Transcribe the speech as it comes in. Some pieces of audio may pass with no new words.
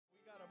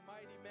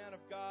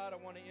God, I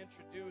want to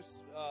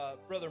introduce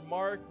Brother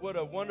Mark. What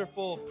a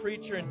wonderful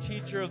preacher and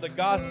teacher of the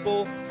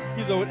gospel.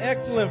 He's an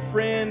excellent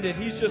friend, and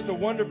he's just a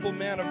wonderful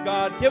man of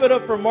God. Give it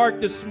up for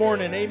Mark this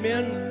morning.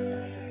 Amen.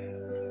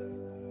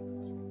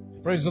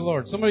 Praise the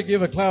Lord. Somebody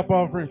give a clap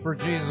offering for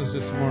Jesus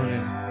this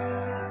morning.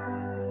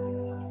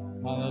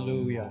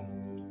 Hallelujah.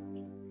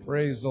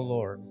 Praise the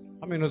Lord.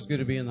 I mean, it's good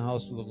to be in the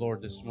house of the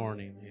Lord this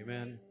morning.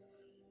 Amen.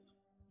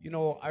 You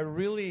know, I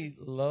really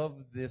love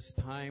this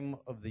time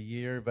of the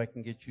year, if I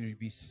can get you to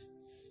be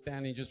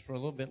standing just for a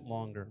little bit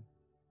longer.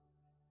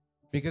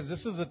 Because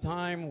this is a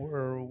time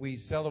where we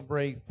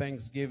celebrate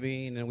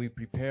Thanksgiving and we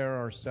prepare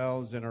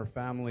ourselves and our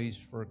families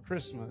for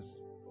Christmas.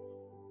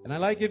 And I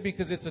like it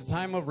because it's a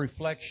time of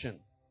reflection,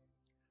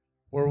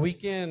 where we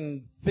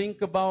can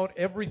think about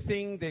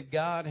everything that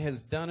God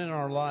has done in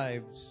our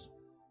lives,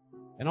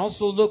 and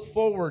also look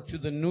forward to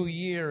the new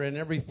year and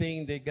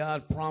everything that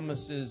God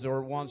promises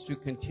or wants to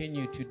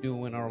continue to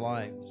do in our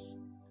lives.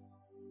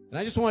 And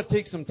I just want to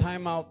take some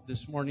time out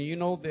this morning. You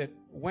know that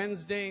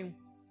Wednesday,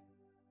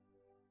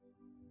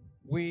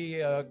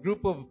 a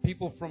group of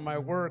people from my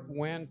work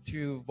went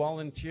to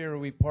volunteer.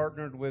 We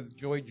partnered with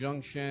Joy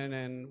Junction,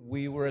 and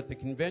we were at the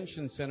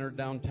convention center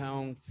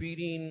downtown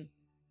feeding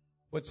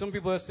what some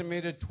people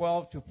estimated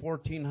 1,200 to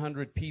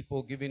 1,400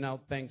 people, giving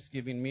out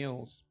Thanksgiving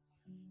meals.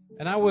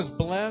 And I was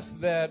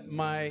blessed that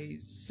my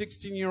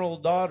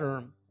 16-year-old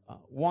daughter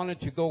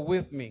wanted to go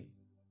with me.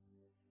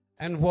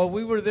 And while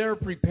we were there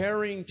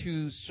preparing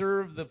to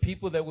serve the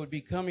people that would be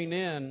coming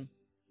in,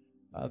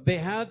 they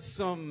had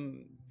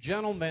some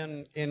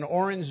gentlemen in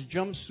orange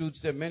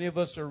jumpsuits that many of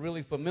us are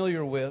really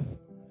familiar with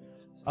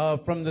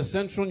from the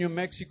Central New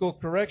Mexico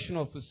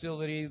Correctional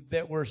Facility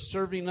that were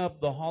serving up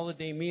the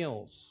holiday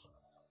meals.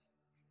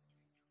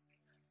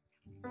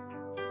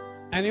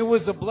 And it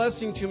was a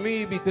blessing to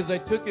me because I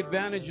took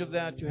advantage of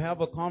that to have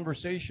a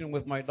conversation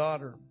with my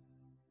daughter.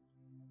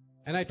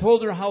 And I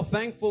told her how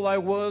thankful I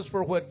was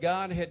for what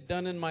God had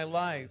done in my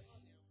life.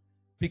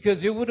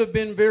 Because it would have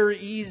been very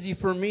easy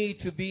for me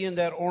to be in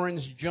that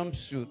orange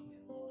jumpsuit.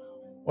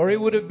 Or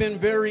it would have been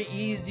very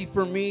easy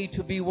for me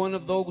to be one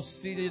of those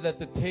seated at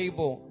the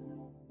table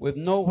with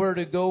nowhere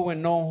to go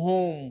and no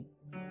home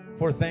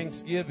for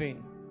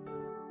Thanksgiving.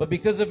 But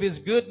because of His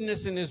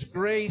goodness and His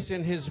grace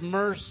and His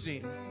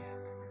mercy,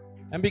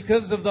 and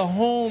because of the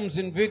homes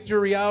in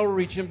Victory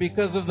Outreach, and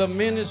because of the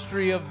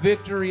ministry of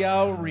Victory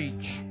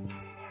Outreach,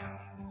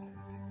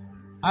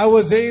 I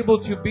was able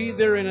to be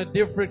there in a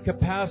different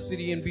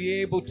capacity and be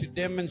able to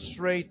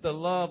demonstrate the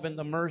love and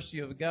the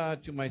mercy of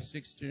God to my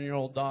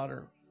 16-year-old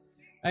daughter.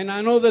 And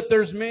I know that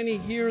there's many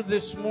here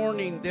this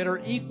morning that are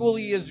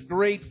equally as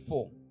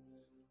grateful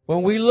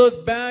when we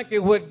look back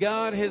at what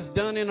God has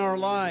done in our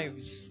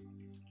lives,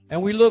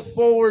 and we look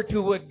forward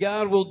to what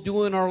God will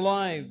do in our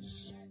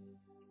lives,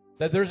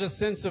 that there's a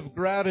sense of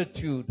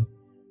gratitude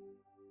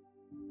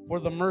for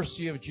the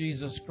mercy of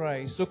Jesus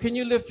Christ. So can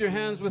you lift your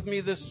hands with me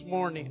this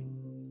morning?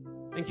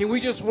 And can we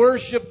just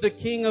worship the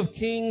King of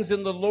Kings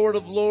and the Lord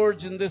of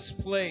Lords in this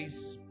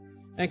place?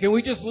 And can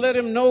we just let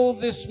Him know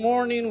this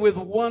morning with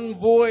one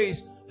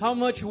voice how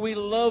much we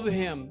love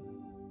Him?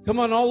 Come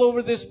on, all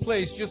over this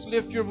place, just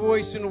lift your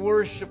voice and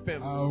worship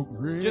Him.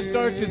 Just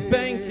start to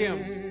thank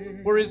Him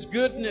for His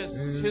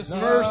goodness, His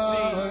mercy,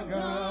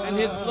 and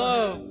His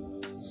love.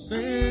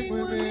 Sing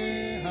with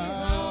me,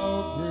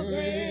 how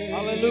great.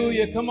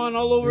 Hallelujah. Come on,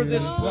 all over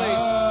this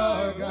place.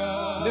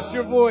 Lift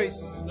your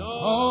voice.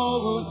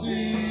 All will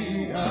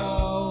see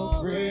how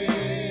great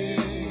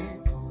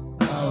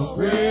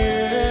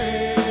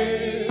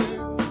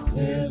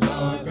is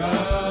our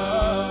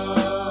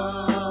God.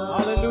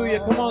 Hallelujah.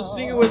 Come on,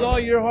 sing it with all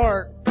your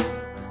heart.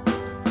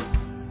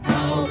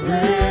 How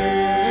great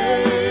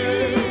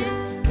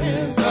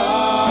is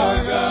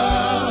our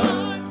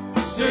God.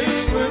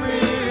 Sing with me.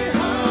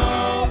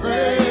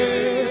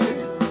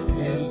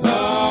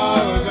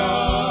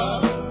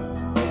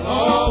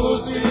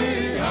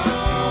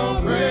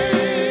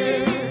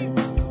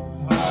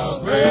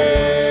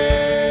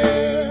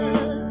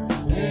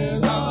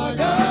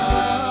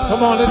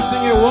 Come on, let's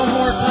sing it one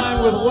more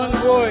time with one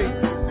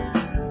voice.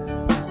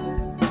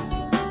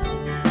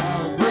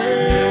 How great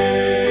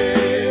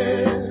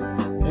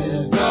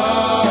is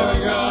our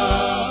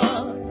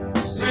God.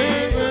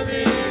 Sing with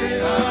me,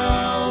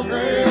 how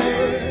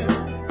great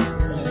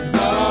is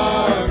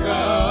our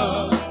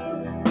God.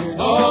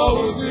 All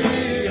will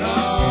see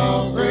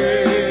how great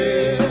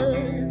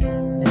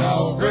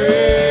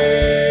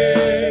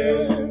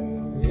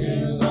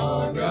is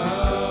our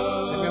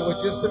God. Amen.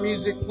 With just the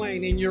music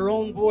playing in your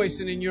own voice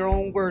and in your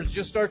own words,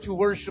 just start to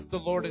worship the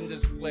Lord in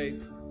this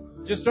place.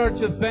 Just start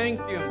to thank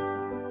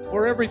Him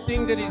for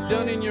everything that He's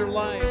done in your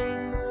life.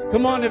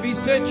 Come on, if He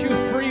set you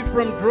free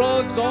from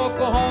drugs,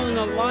 alcohol, and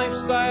a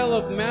lifestyle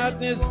of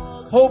madness,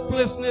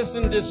 hopelessness,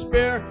 and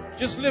despair,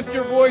 just lift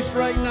your voice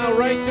right now,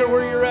 right there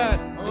where you're at,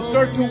 and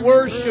start to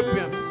worship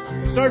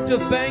Him. Start to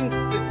thank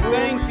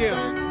Him.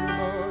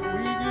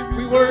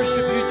 We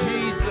worship you,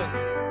 Jesus.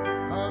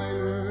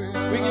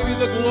 We give you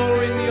the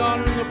glory and the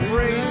honor and the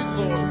praise,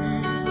 Lord,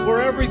 for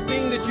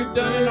everything that you've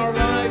done in our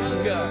lives,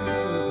 God.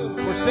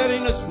 For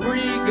setting us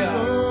free,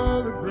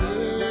 God.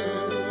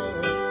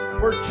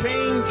 For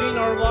changing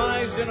our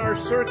lives and our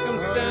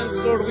circumstance,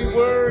 Lord. We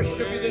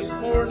worship you this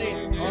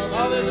morning.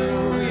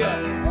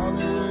 Hallelujah.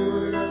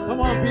 Come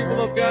on,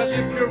 people of God,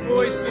 lift your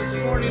voice this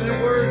morning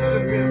and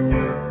worship Him.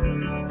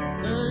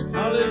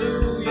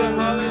 Hallelujah,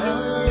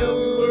 hallelujah.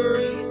 We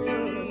worship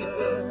you,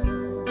 Jesus.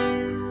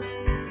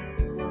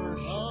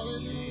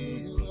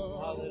 Hallelujah.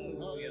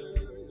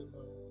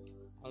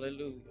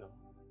 Hallelujah.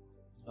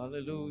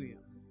 Hallelujah.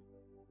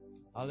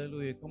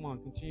 Hallelujah. Come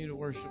on, continue to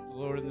worship the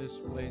Lord in this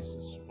place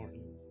this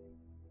morning.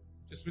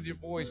 Just with your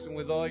voice and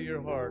with all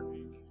your heart.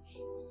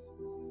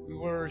 We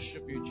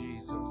worship you,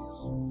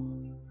 Jesus.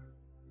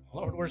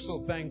 Lord, we're so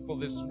thankful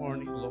this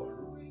morning, Lord.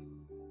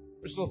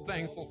 We're so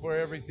thankful for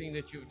everything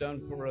that you've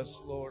done for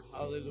us, Lord.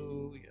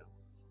 Hallelujah.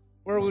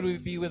 Where would we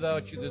be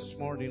without you this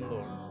morning,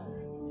 Lord?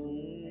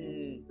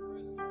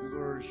 We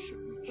worship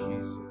you,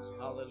 Jesus.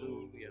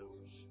 Hallelujah.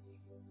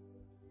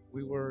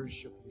 We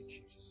worship you,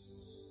 Jesus.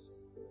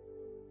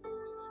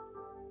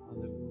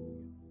 Hallelujah.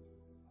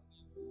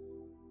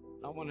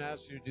 I want to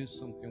ask you to do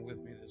something with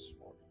me this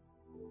morning.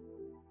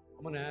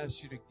 I'm going to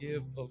ask you to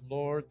give the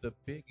Lord the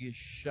biggest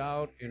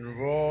shout and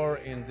roar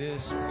in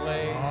this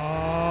place.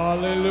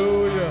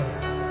 Hallelujah.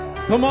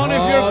 Come on,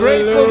 if you're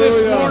grateful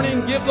this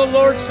morning, give the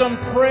Lord some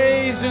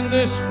praise in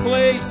this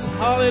place.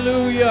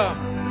 Hallelujah.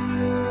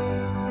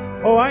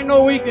 Oh, I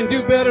know we can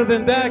do better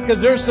than that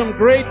because there's some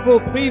grateful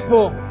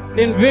people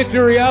in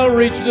Victory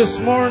Outreach this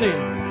morning.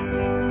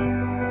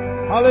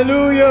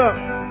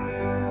 Hallelujah.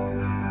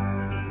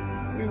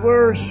 We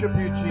worship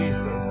you,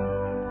 Jesus.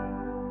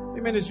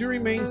 Amen. As you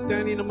remain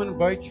standing, I'm going to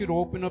invite you to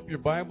open up your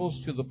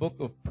Bibles to the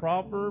book of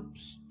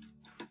Proverbs,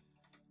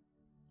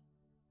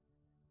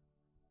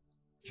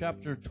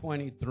 chapter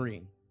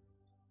 23.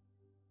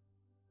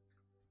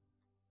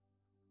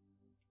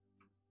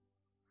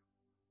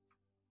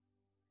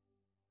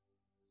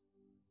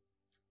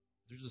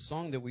 There's a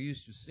song that we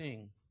used to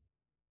sing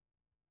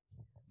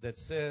that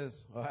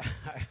says,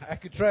 I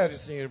could try to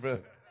sing it,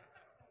 but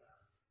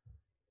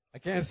I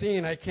can't sing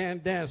and I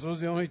can't dance. Those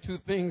are the only two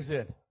things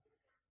that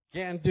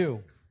can't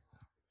do.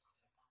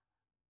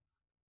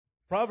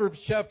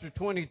 Proverbs chapter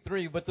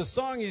 23, but the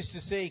song used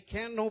to say,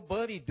 can't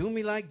nobody do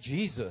me like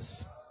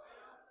Jesus.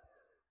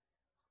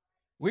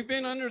 We've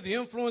been under the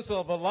influence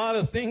of a lot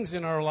of things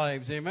in our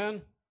lives,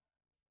 amen?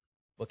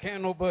 But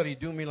can't nobody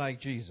do me like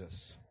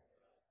Jesus.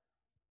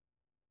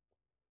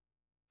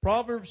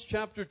 Proverbs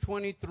chapter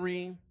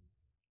 23,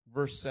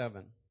 verse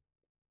 7.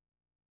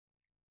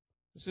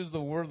 This is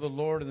the word of the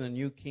Lord in the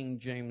New King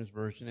James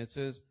Version. It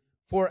says,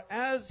 for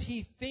as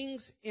he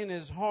thinks in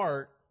his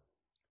heart,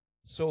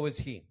 so is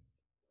he.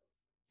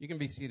 You can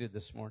be seated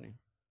this morning.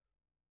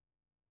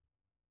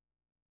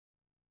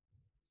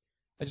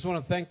 I just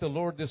want to thank the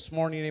Lord this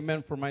morning,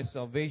 amen, for my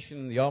salvation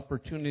and the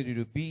opportunity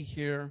to be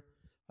here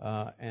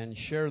and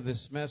share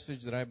this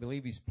message that I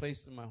believe He's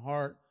placed in my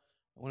heart.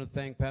 I want to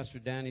thank Pastor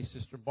Danny,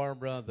 Sister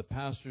Barbara, the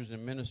pastors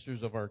and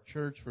ministers of our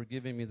church for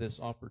giving me this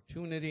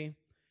opportunity.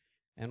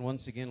 And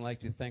once again, I'd like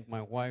to thank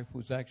my wife,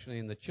 who's actually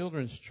in the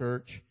children's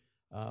church,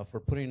 for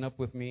putting up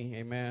with me,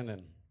 amen,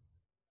 and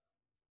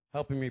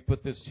helping me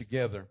put this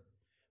together.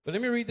 But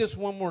let me read this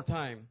one more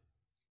time.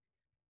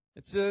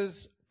 It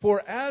says,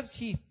 for as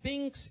he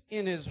thinks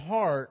in his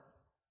heart,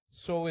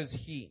 so is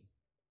he.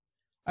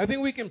 I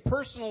think we can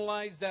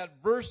personalize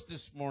that verse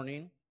this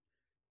morning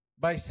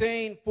by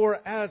saying,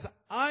 for as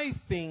I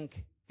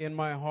think in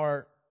my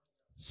heart,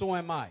 so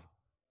am I.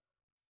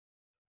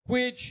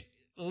 Which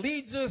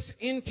leads us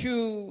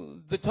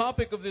into the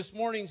topic of this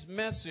morning's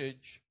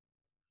message.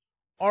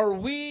 Are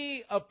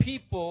we a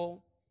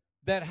people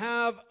that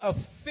have a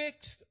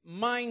fixed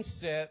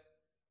mindset,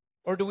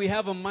 or do we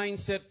have a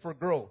mindset for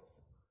growth?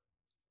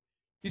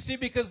 You see,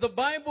 because the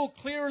Bible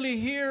clearly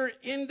here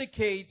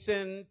indicates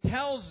and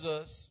tells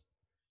us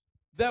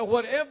that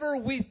whatever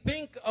we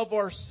think of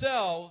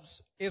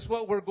ourselves is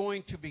what we're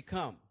going to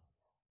become.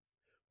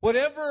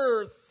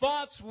 Whatever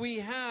thoughts we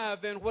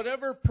have and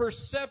whatever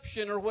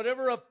perception or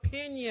whatever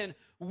opinion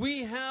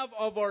we have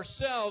of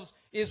ourselves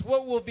is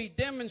what will be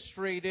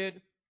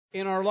demonstrated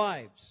in our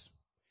lives.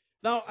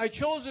 Now, I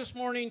chose this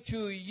morning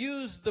to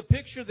use the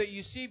picture that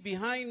you see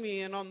behind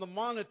me and on the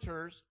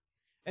monitors,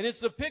 and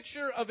it's a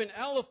picture of an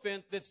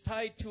elephant that's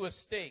tied to a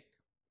stake.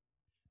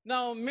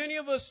 Now, many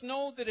of us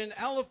know that an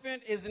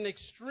elephant is an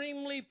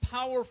extremely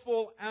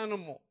powerful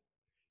animal.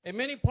 In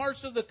many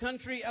parts of the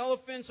country,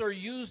 elephants are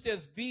used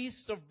as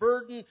beasts of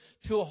burden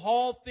to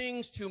haul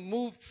things, to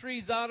move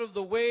trees out of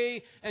the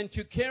way, and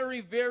to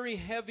carry very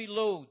heavy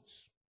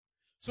loads.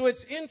 So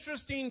it's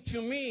interesting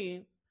to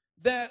me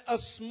that a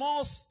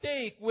small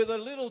stake with a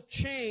little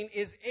chain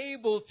is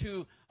able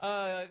to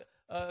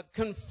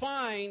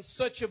confine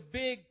such a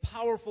big,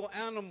 powerful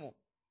animal.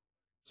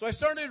 So I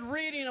started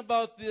reading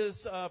about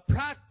this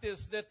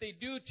practice that they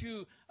do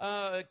to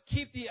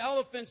keep the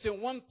elephants in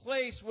one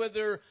place,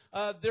 whether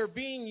they're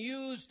being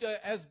used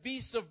as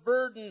beasts of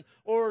burden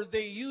or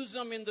they use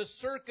them in the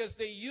circus.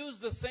 They use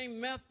the same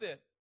method.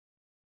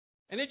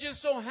 And it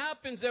just so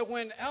happens that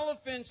when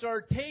elephants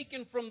are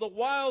taken from the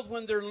wild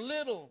when they're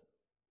little,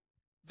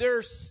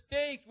 they're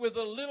staked with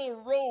a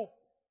little rope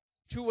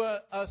to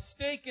a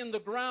stake in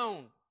the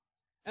ground.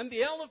 And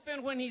the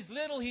elephant, when he's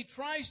little, he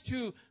tries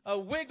to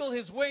wiggle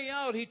his way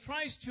out. He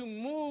tries to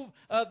move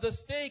the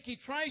stake. He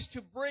tries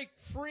to break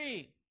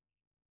free.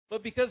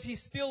 But because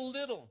he's still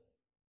little,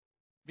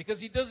 because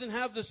he doesn't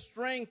have the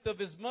strength of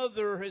his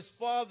mother or his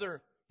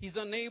father, he's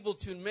unable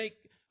to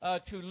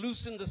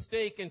loosen the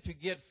stake and to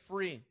get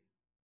free.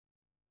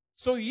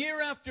 So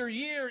year after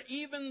year,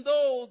 even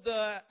though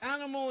the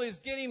animal is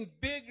getting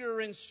bigger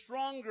and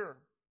stronger,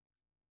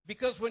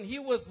 because when he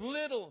was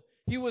little,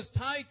 he was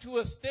tied to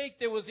a stake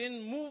that was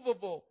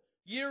immovable.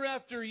 Year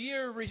after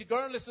year,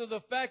 regardless of the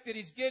fact that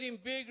he's getting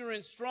bigger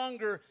and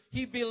stronger,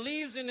 he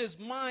believes in his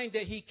mind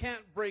that he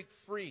can't break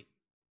free.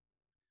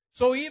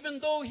 So even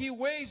though he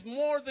weighs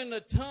more than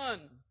a ton,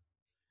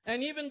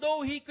 and even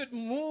though he could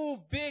move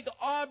big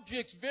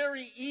objects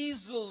very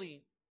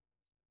easily,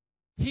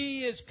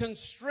 he is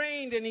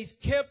constrained and he's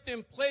kept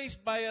in place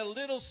by a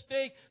little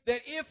stake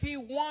that if he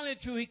wanted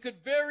to, he could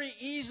very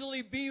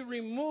easily be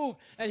removed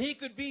and he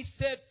could be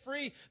set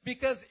free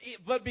because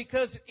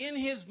in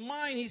his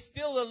mind he's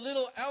still a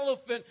little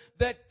elephant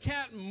that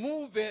can't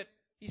move it,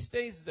 he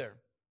stays there.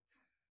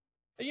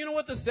 And you know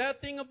what the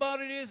sad thing about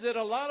it is? That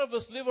a lot of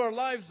us live our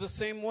lives the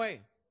same way.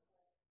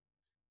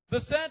 The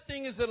sad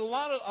thing is that a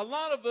lot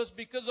of us,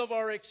 because of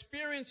our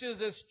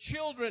experiences as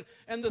children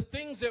and the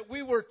things that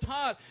we were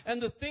taught and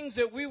the things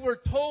that we were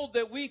told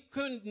that we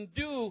couldn't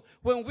do,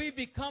 when we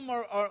become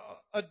our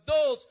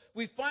adults,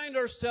 we find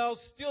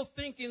ourselves still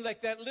thinking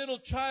like that little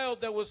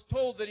child that was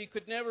told that he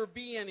could never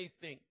be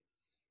anything,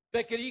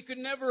 that he could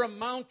never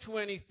amount to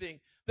anything,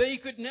 that he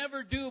could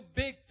never do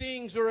big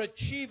things or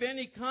achieve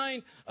any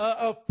kind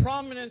of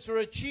prominence or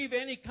achieve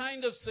any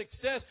kind of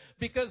success,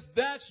 because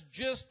that's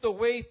just the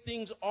way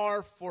things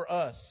are for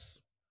us.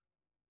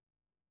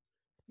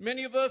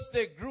 Many of us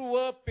that grew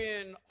up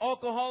in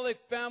alcoholic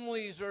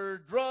families or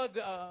drug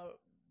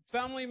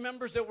family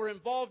members that were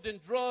involved in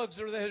drugs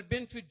or that had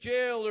been to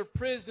jail or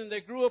prison,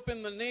 that grew up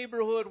in the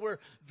neighborhood where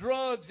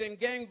drugs and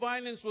gang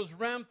violence was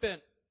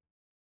rampant.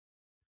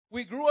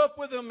 We grew up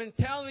with a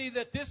mentality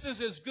that this is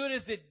as good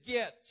as it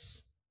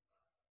gets.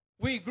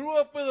 We grew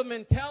up with a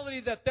mentality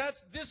that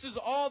this is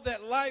all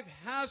that life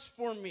has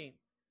for me.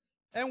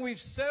 And we've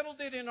settled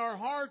it in our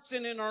hearts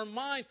and in our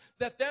minds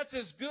that that's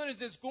as good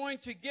as it's going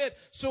to get.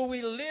 So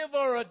we live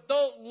our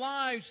adult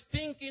lives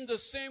thinking the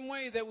same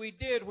way that we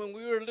did when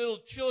we were little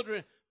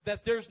children,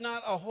 that there's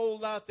not a whole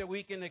lot that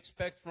we can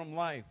expect from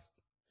life.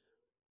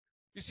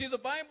 You see, the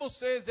Bible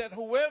says that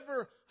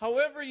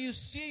however you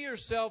see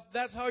yourself,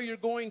 that's how you're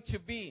going to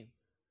be.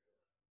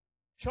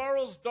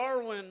 Charles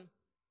Darwin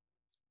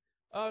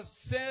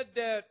said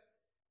that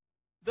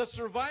the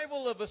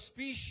survival of a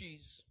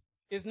species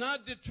is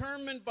not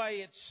determined by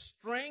its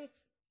strength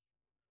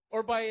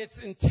or by its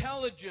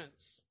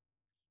intelligence.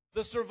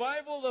 The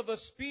survival of a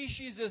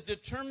species is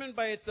determined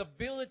by its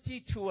ability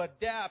to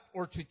adapt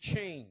or to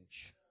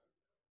change.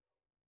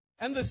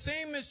 And the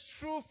same is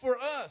true for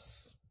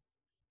us.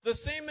 The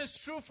same is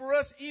true for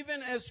us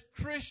even as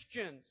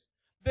Christians.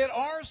 That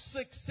our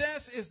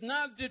success is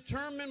not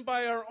determined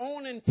by our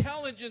own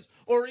intelligence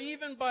or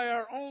even by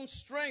our own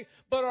strength,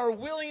 but our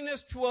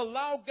willingness to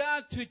allow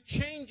God to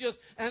change us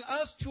and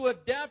us to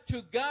adapt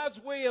to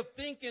God's way of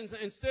thinking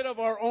instead of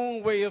our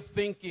own way of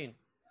thinking.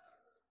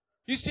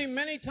 You see,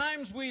 many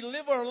times we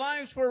live our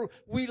lives where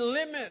we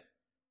limit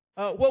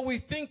what we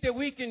think that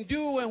we can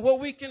do and what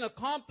we can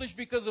accomplish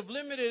because of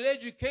limited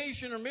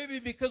education, or maybe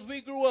because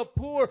we grew up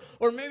poor,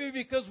 or maybe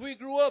because we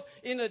grew up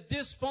in a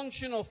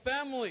dysfunctional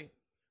family.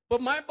 But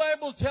my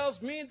Bible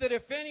tells me that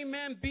if any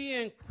man be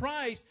in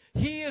Christ,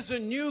 he is a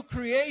new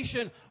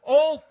creation.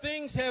 All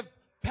things have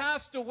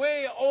passed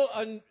away,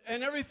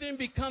 and everything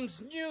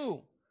becomes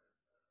new.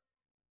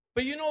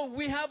 But you know,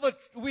 we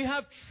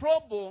have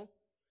trouble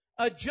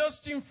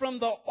adjusting from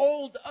the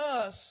old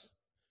us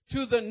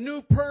to the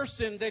new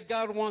person that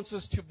God wants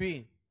us to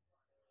be.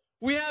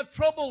 We have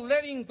trouble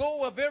letting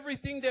go of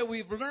everything that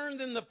we've learned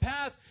in the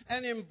past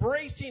and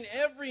embracing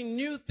every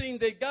new thing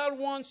that God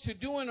wants to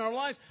do in our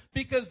lives,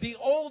 because the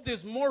old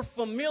is more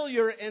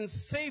familiar and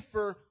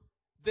safer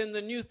than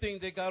the new thing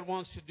that God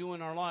wants to do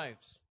in our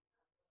lives.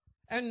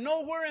 And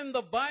nowhere in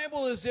the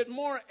Bible is it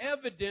more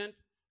evident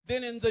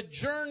than in the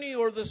journey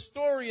or the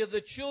story of the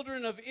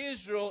children of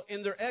Israel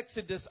in their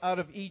exodus out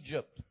of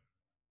Egypt.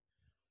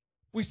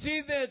 We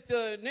see that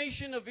the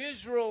nation of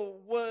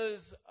Israel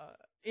was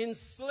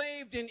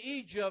enslaved in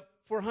Egypt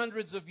for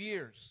hundreds of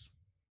years.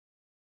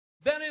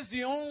 That is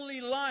the only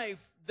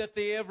life that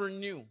they ever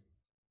knew.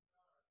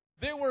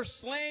 They were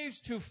slaves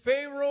to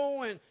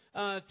Pharaoh and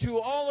to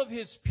all of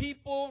his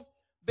people.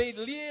 They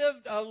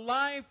lived a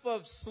life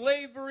of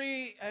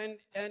slavery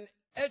and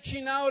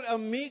etching out a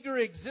meager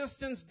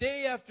existence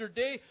day after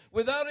day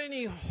without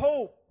any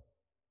hope,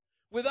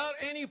 without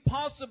any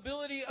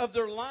possibility of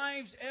their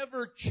lives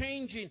ever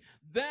changing.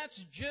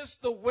 That's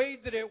just the way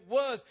that it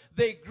was.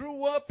 They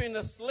grew up in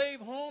a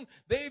slave home.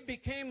 They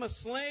became a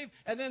slave,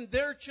 and then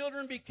their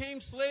children became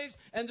slaves,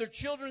 and their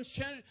children's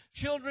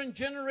children,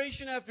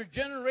 generation after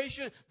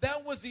generation.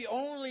 That was the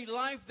only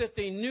life that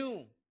they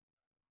knew.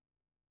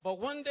 But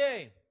one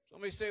day,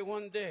 somebody say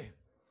one day,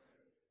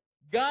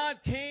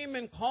 God came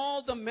and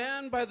called a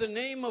man by the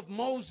name of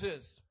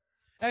Moses.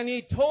 And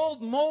he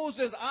told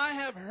Moses, I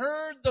have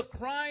heard the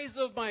cries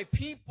of my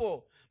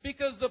people.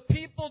 Because the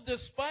people,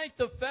 despite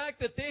the fact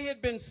that they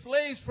had been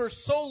slaves for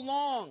so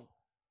long,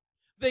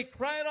 they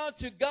cried out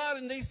to God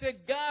and they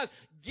said, God,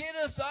 get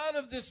us out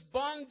of this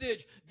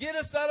bondage. Get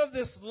us out of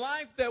this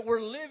life that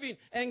we're living.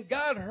 And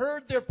God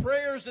heard their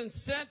prayers and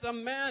sent a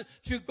man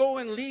to go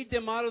and lead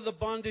them out of the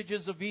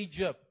bondages of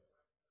Egypt.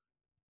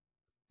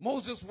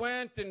 Moses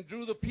went and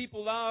drew the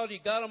people out. He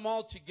got them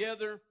all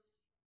together.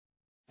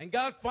 And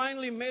God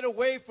finally made a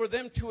way for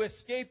them to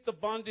escape the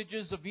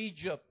bondages of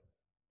Egypt.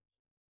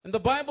 And the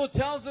Bible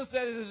tells us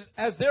that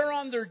as they're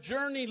on their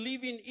journey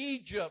leaving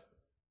Egypt,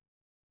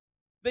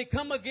 they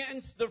come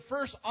against the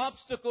first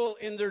obstacle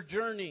in their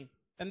journey,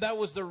 and that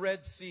was the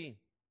Red Sea.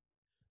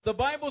 The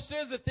Bible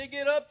says that they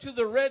get up to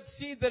the Red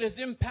Sea that is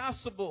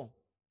impassable.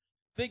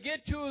 They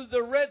get to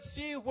the Red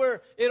Sea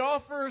where it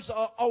offers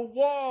a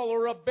wall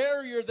or a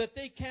barrier that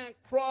they can't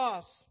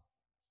cross.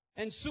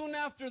 And soon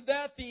after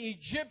that, the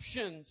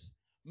Egyptians,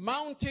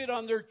 mounted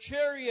on their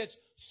chariots,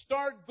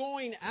 start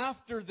going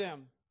after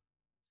them.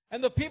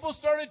 And the people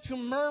started to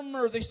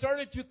murmur. They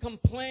started to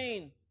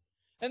complain.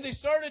 And they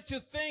started to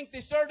think,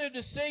 they started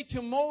to say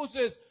to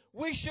Moses,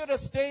 we should have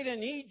stayed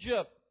in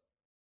Egypt.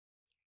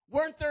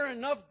 Weren't there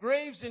enough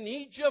graves in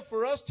Egypt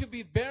for us to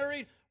be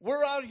buried?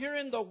 We're out here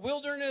in the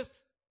wilderness.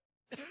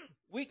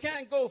 We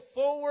can't go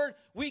forward.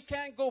 We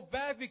can't go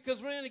back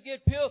because we're going to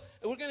get killed.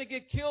 We're going to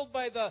get killed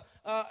by the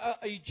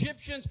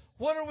Egyptians.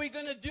 What are we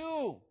going to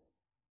do?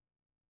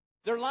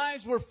 Their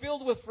lives were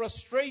filled with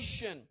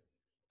frustration.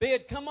 They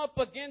had come up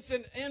against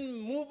an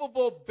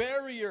immovable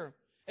barrier.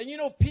 And you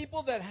know,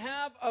 people that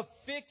have a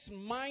fixed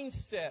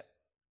mindset,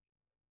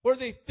 where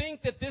they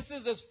think that this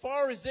is as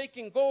far as they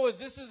can go, as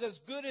this is as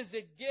good as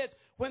it gets,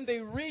 when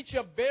they reach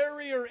a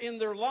barrier in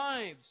their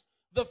lives,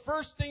 the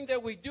first thing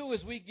that we do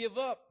is we give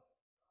up.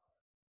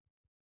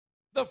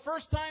 The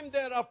first time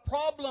that a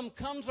problem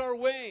comes our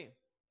way,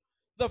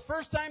 the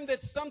first time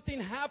that something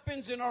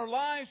happens in our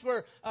lives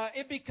where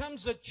it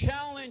becomes a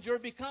challenge or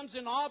becomes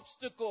an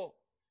obstacle,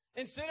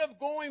 instead of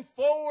going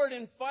forward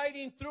and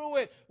fighting through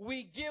it,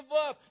 we give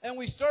up and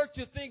we start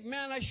to think,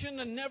 man, I shouldn't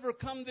have never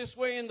come this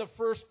way in the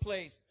first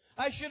place.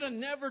 I should have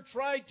never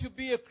tried to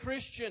be a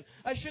Christian.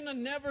 I shouldn't have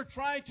never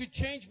tried to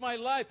change my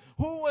life.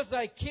 Who was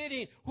I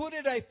kidding? Who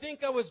did I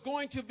think I was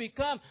going to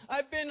become?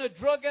 I've been a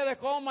drug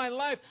addict all my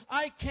life.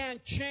 I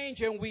can't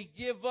change, and we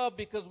give up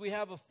because we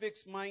have a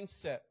fixed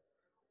mindset.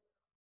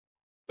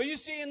 But you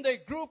see, in the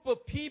group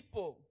of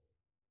people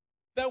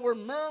that were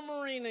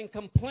murmuring and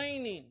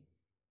complaining,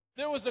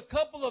 there was a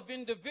couple of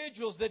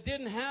individuals that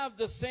didn't have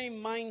the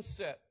same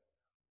mindset.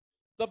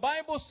 The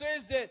Bible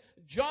says that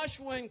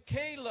Joshua and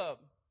Caleb,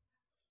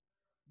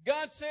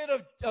 God said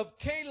of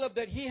Caleb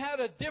that he had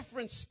a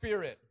different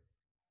spirit.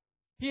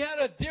 He had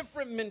a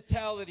different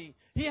mentality.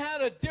 He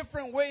had a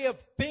different way of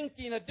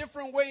thinking, a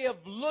different way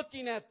of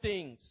looking at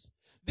things.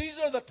 These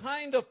are the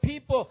kind of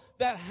people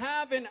that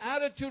have an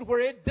attitude where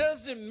it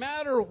doesn't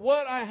matter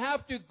what I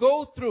have to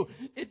go through.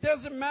 It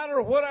doesn't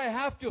matter what I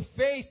have to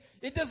face.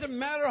 It doesn't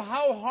matter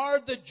how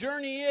hard the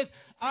journey is.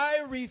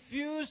 I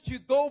refuse to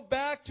go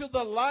back to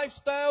the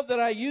lifestyle that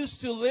I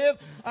used to live.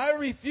 I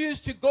refuse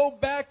to go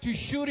back to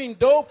shooting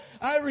dope.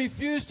 I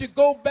refuse to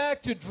go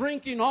back to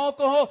drinking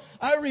alcohol.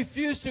 I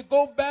refuse to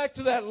go back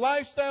to that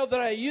lifestyle that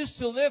I used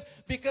to live,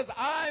 because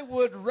I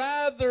would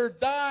rather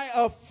die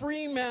a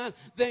free man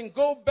than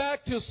go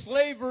back to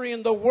slavery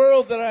in the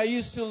world that I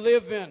used to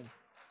live in.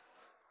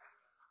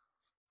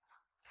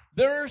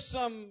 There are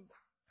some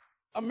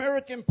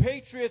American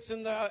patriots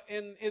in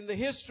the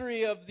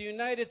history of the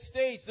United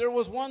States. There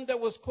was one that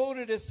was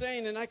quoted as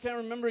saying, and I can't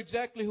remember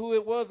exactly who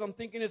it was. I'm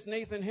thinking it's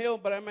Nathan Hale,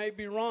 but I might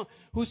be wrong,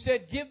 who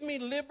said, "Give me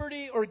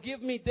liberty or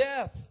give me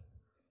death."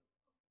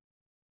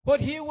 What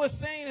he was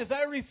saying is,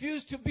 I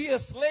refuse to be a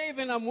slave,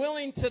 and I'm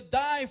willing to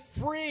die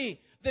free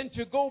than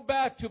to go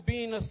back to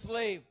being a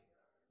slave.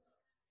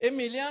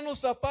 Emiliano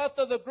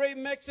Zapata, the great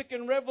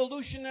Mexican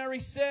revolutionary,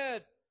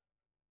 said,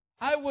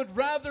 I would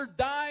rather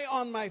die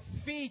on my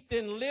feet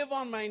than live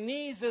on my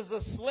knees as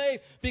a slave,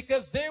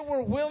 because they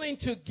were willing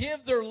to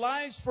give their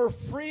lives for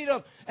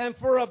freedom and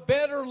for a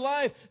better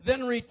life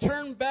than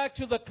return back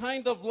to the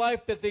kind of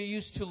life that they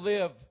used to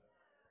live.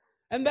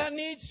 And that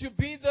needs to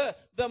be the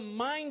the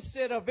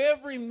mindset of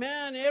every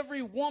man,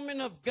 every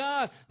woman of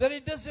God, that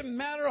it doesn't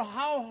matter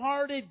how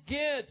hard it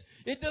gets.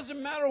 It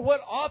doesn't matter what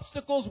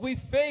obstacles we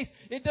face.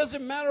 It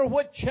doesn't matter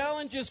what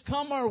challenges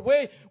come our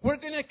way. We're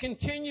going to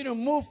continue to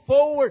move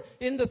forward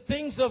in the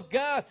things of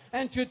God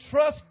and to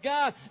trust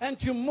God and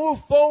to move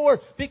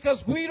forward,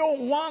 because we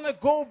don't want to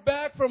go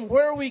back from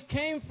where we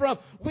came from.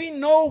 We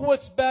know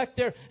what's back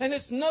there, and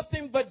it's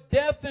nothing but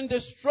death and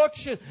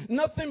destruction,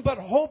 nothing but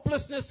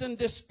hopelessness and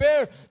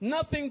despair,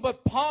 nothing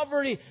but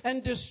poverty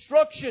and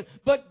destruction.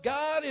 But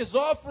God is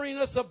offering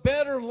us a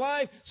better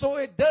life, so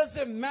it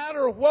doesn't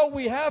matter what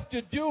we have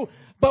to do,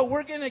 but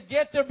we're going to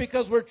get there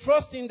because we're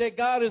trusting that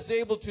God is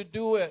able to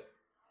do it.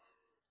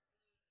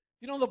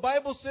 You know, the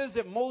Bible says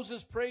that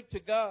Moses prayed to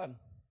God,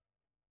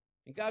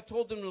 and God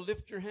told him to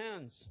lift your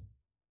hands.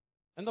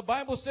 And the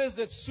Bible says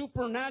that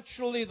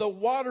supernaturally the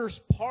waters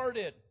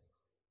parted.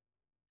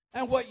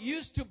 And what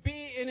used to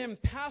be an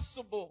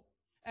impassable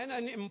and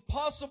an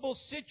impossible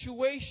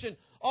situation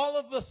all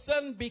of a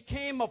sudden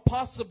became a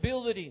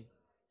possibility.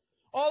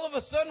 All of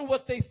a sudden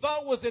what they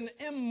thought was an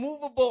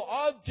immovable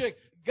object,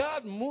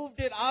 God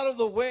moved it out of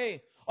the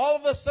way. All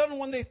of a sudden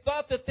when they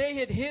thought that they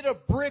had hit a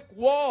brick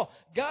wall,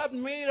 God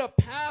made a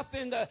path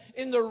in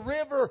the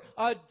river,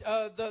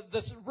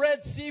 the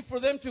Red Sea, for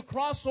them to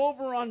cross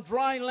over on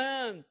dry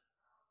land.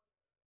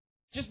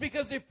 Just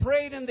because they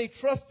prayed and they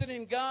trusted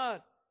in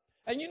God.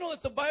 And you know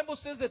that the Bible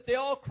says that they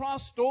all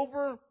crossed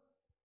over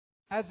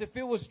as if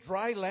it was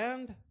dry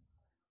land?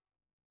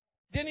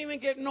 Didn't even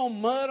get no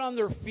mud on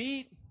their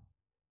feet.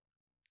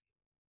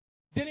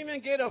 Didn't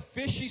even get a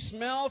fishy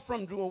smell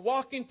from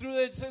walking through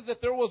it. It says that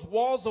there was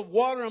walls of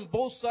water on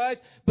both sides,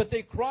 but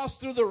they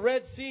crossed through the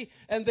Red Sea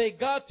and they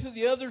got to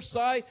the other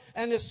side.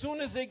 And as soon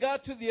as they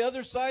got to the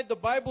other side, the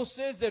Bible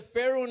says that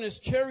Pharaoh and his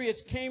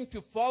chariots came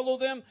to follow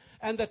them,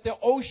 and that the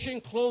ocean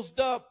closed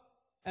up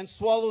and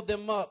swallowed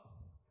them up.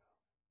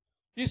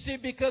 You see,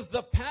 because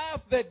the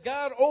path that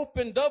God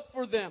opened up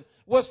for them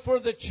was for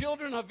the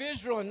children of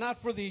Israel and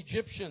not for the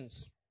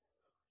Egyptians.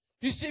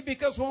 You see,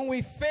 because when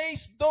we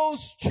face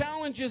those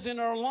challenges in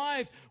our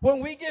lives, when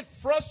we get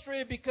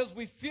frustrated because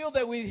we feel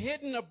that we've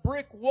hit a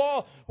brick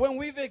wall, when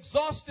we've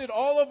exhausted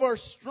all of our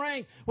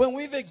strength, when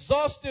we've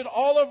exhausted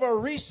all of our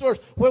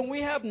resources, when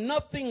we have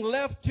nothing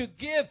left to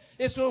give,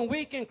 it's when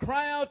we can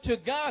cry out to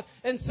God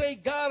and say,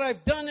 God,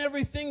 I've done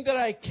everything that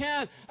I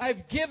can.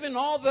 I've given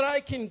all that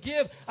I can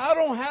give. I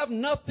don't have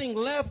nothing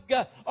left,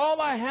 God.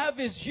 All I have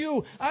is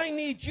you. I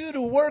need you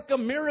to work a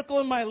miracle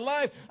in my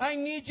life. I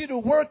need you to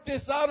work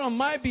this out on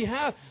my behalf.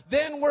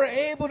 Then we're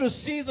able to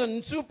see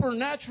the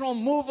supernatural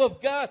move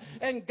of God,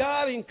 and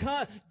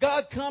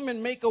God come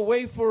and make a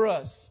way for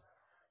us.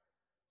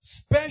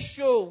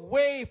 Special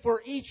way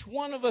for each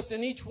one of us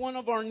and each one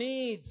of our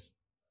needs.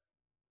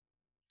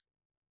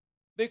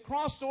 They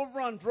crossed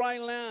over on dry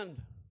land,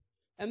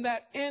 and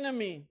that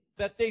enemy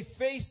that they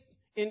faced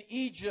in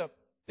Egypt,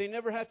 they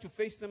never had to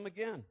face them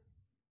again.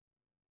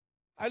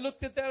 I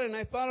looked at that and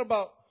I thought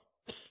about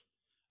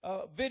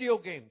video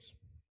games.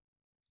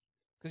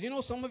 Because you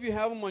know, some of you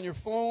have them on your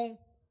phone.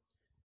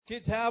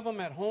 Kids have them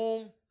at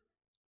home.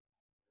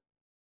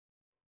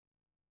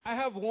 I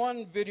have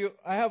one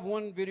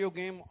video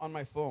game on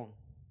my phone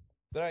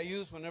that I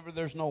use whenever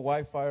there's no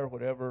Wi-Fi or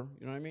whatever.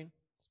 You know what I mean?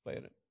 Let's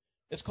play it.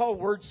 It's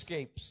called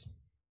Wordscapes.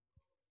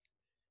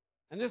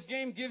 And this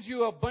game gives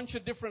you a bunch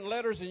of different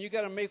letters, and you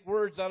got to make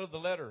words out of the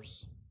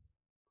letters.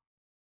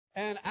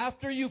 And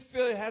after you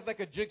fill it, has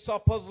like a jigsaw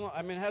puzzle.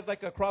 It has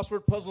like a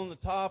crossword puzzle on the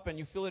top, and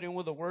you fill it in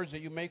with the words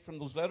that you make from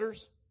those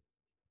letters.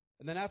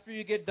 And then after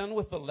you get done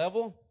with the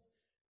level,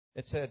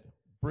 it said,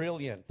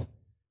 brilliant.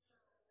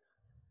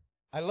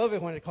 I love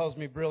it when it calls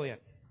me brilliant.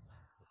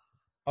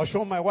 I'll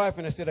show my wife,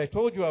 and I said, I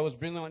told you I was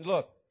brilliant.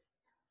 Look.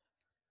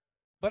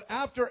 But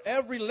after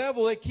every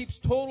level, it keeps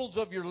totals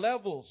of your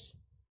levels.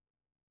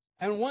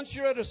 And once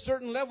you're at a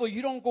certain level,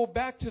 you don't go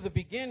back to the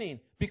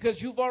beginning,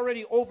 because you've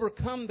already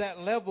overcome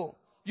that level.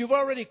 You've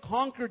already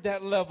conquered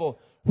that level.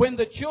 When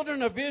the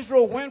children of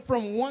Israel went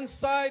from one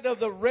side of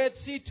the Red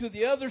Sea to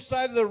the other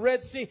side of the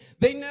Red Sea,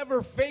 they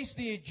never faced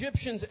the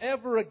Egyptians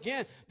ever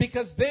again,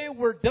 because they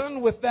were done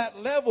with that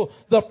level.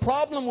 The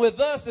problem with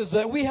us is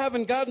that we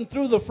haven't gotten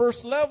through the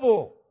first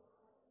level.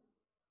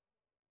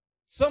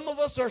 Some of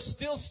us are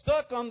still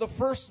stuck on the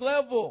first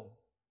level.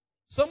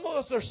 Some of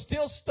us are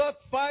still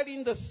stuck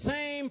fighting the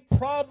same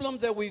problem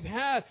that we've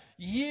had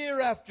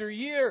year after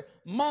year,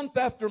 month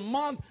after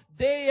month,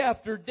 day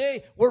after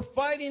day. We're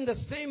fighting the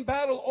same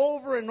battle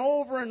over and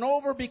over and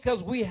over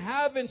because we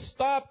haven't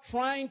stopped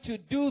trying to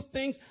do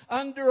things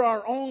under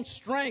our own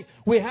strength.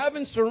 We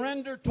haven't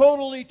surrendered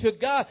totally to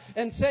God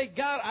and say,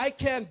 God, I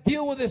can't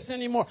deal with this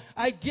anymore.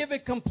 I give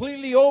it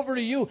completely over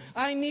to you.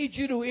 I need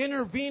you to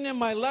intervene in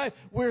my life.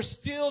 We're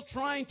still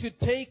trying to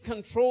take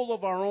control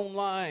of our own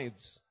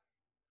lives.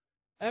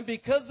 And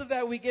because of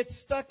that, we get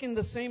stuck in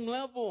the same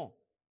level.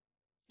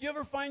 You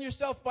ever find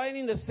yourself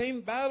fighting the same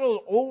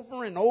battle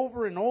over and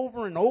over and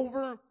over and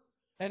over?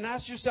 And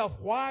ask yourself,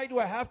 why do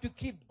I have to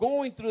keep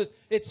going through it?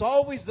 It's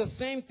always the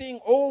same thing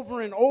over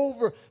and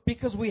over,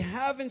 because we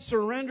haven't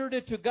surrendered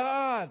it to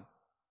God.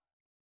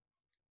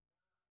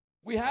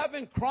 We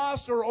haven't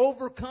crossed or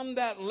overcome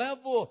that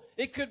level.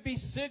 It could be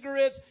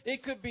cigarettes.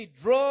 It could be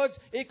drugs.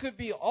 It could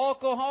be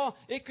alcohol.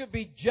 It could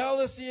be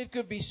jealousy. It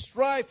could be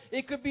strife.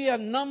 It could be a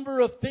number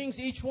of things.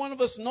 Each one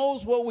of us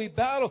knows what we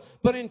battle.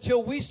 But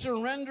until we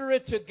surrender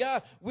it to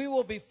God, we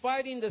will be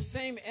fighting the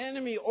same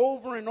enemy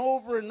over and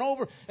over and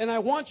over. And I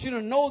want you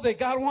to know that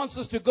God wants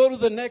us to go to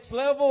the next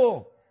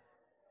level.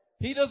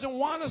 He doesn't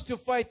want us to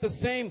fight the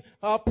same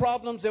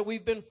problems that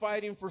we've been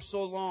fighting for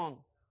so long.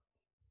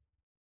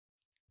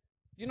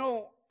 You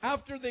know,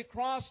 after they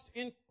crossed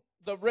in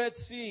the Red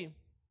Sea,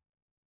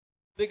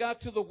 they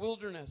got to the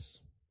wilderness.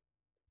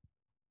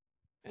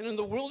 And in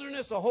the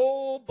wilderness, a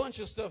whole bunch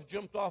of stuff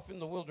jumped off in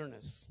the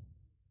wilderness.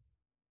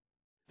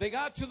 They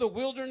got to the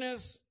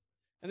wilderness,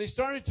 and they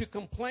started to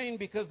complain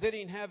because they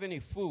didn't have any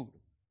food.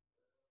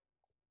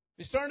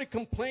 They started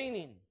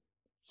complaining.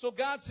 So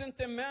God sent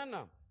them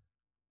manna.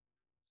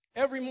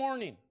 Every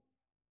morning,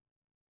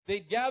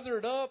 they'd gather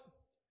it up,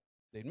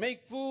 they'd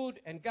make food,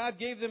 and God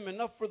gave them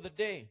enough for the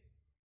day.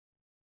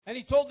 And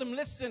He told them,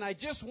 listen, I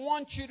just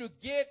want you to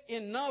get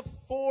enough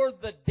for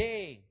the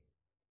day.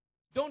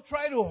 Don't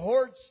try to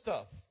hoard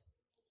stuff.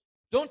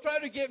 Don't try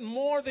to get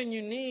more than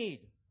you need.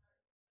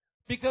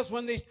 Because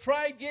when they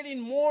tried getting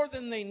more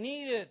than they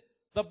needed,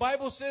 the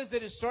Bible says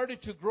that it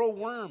started to grow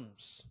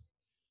worms.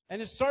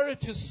 And it started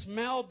to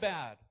smell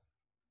bad.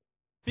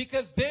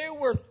 Because they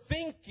were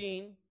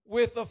thinking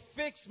with a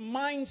fixed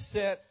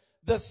mindset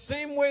the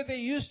same way they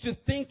used to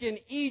think in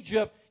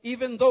Egypt,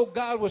 even though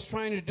God was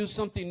trying to do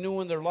something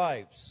new in their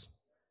lives.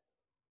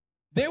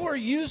 They were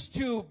used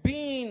to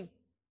being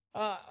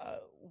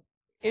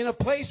in a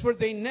place where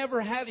they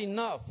never had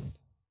enough.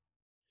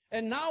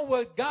 And now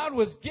what God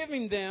was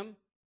giving them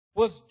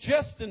was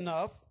just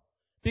enough,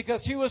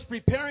 because He was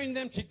preparing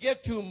them to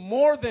get to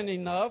more than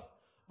enough.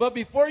 But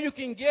before you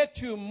can get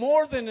to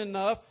more than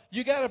enough,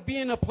 you got to be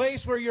in a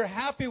place where you're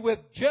happy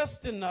with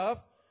just enough,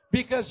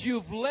 because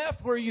you've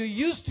left where you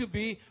used to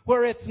be,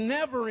 where it's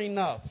never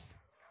enough.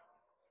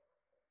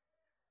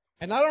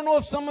 And I don't know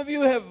if some of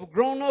you have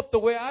grown up the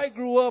way I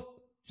grew up,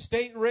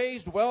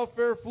 state-raised,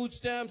 welfare, food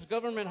stamps,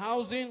 government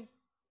housing,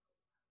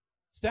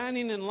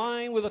 standing in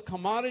line with the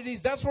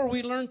commodities. That's where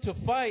we learned to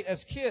fight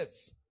as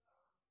kids.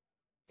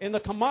 In the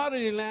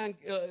commodity line,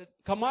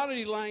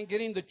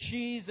 getting the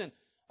cheese and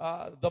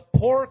the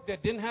pork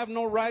that didn't have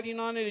no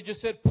writing on it. It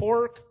just said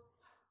pork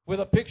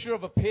with a picture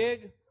of a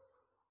pig.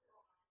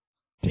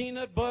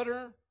 Peanut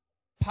butter,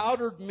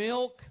 powdered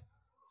milk.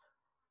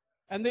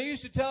 And they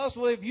used to tell us,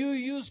 well, if you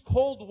use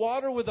cold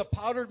water with a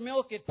powdered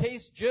milk, it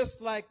tastes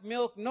just like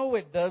milk. No,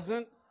 it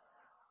doesn't.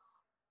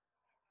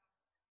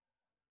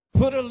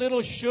 Put a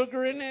little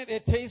sugar in it,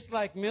 it tastes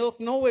like milk.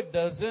 No, it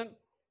doesn't.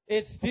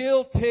 It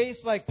still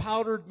tastes like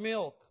powdered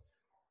milk.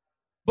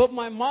 But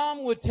my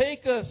mom would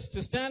take us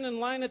to stand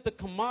in line at the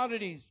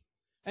commodities,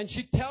 and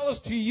she'd tell us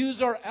to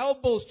use our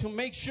elbows to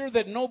make sure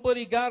that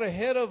nobody got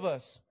ahead of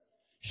us.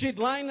 She'd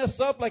line us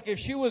up like if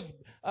she was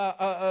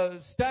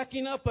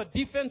stacking up a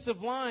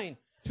defensive line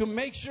to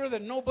make sure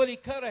that nobody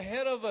cut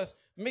ahead of us.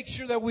 Make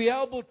sure that we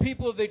elbowed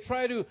people if they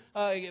try to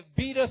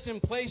beat us in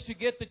place to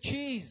get the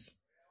cheese.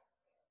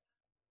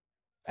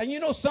 And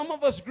you know, some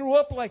of us grew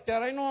up like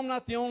that. I know I'm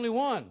not the only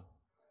one.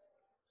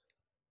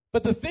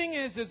 But the thing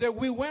is that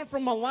we went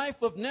from a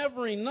life of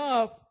never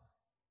enough,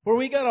 where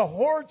we got to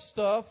hoard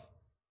stuff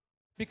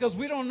because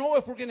we don't know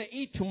if we're going to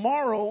eat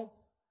tomorrow.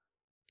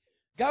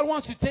 God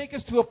wants to take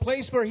us to a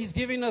place where He's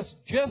giving us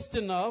just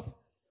enough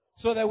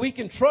so that we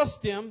can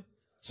trust Him,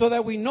 so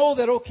that we know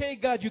that, okay,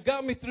 God, you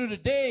got me through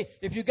today.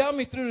 If you got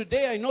me through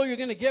today, I know you're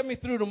going to get me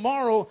through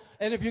tomorrow.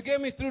 And if you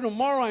get me through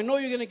tomorrow, I know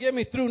you're going to get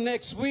me through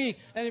next week.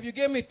 And if you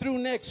get me through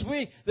next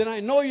week, then I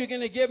know you're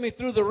going to get me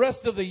through the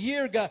rest of the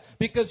year, God,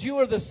 because you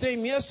are the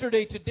same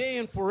yesterday, today,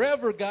 and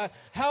forever, God.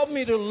 Help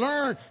me to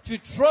learn to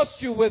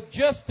trust you with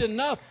just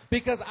enough,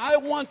 because I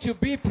want to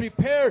be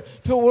prepared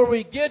to where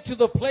we get to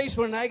the place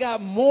when I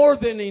got more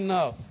than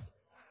enough.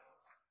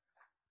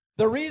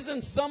 The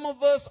reason some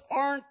of us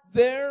aren't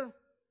there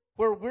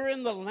where we're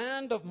in the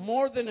land of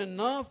more than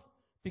enough,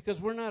 because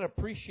we're not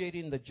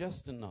appreciating the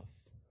just enough.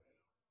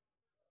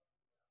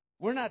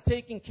 We're not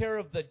taking care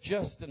of the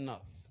just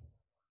enough.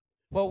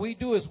 What we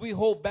do is we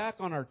hold back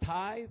on our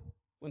tithe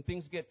when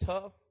things get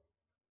tough.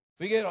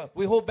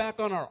 We hold back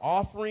on our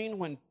offering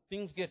when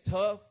things get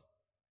tough.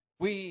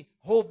 We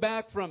hold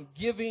back from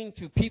giving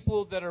to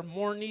people that are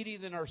more needy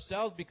than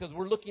ourselves because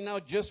we're looking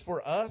out just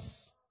for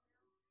us.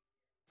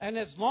 And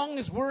as long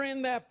as we're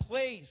in that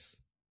place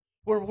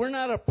where we're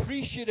not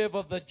appreciative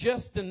of the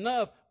just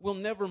enough, we'll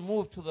never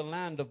move to the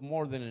land of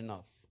more than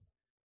enough.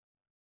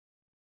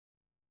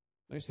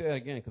 Let me say that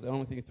again, because I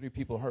don't think 3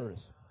 people heard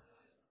us.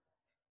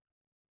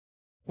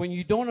 When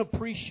you don't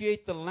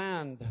appreciate the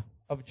land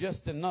of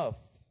just enough,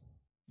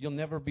 you'll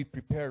never be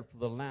prepared for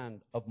the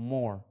land of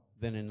more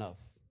than enough.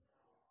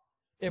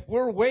 If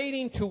we're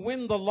waiting to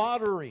win the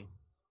lottery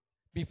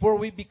before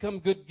we become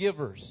good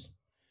givers,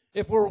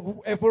 if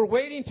we're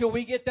waiting till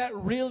we get that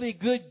really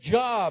good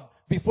job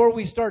before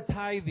we start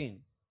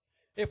tithing,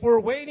 If we're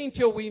waiting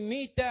till we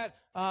meet that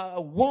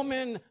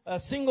woman, a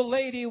single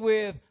lady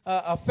with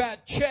a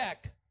fat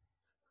check,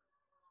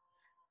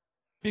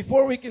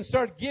 before we can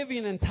start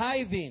giving and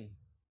tithing,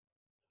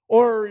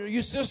 or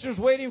you sisters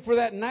waiting for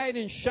that knight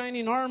in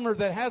shining armor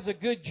that has a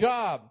good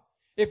job,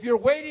 if you're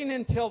waiting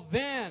until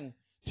then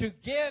to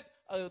get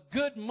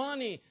good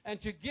money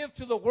and to give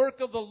to the work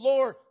of the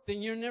Lord,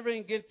 then you're never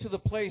going to get to the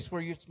place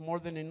where it's more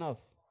than enough.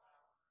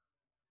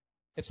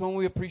 It's when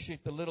we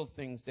appreciate the little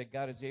things that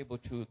God is able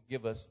to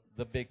give us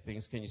the big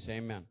things. Can you say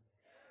amen?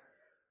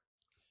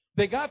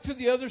 They got to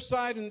the other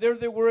side, and there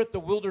they were at the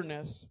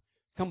wilderness,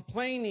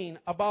 complaining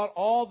about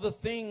all the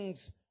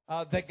things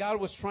that God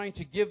was trying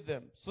to give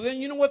them. So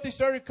then you know what they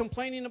started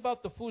complaining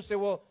about? The food. Say,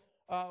 well,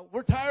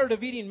 we're tired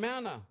of eating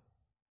manna.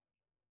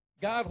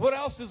 God, what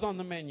else is on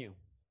the menu?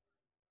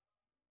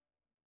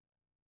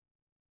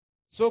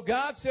 So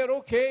God said,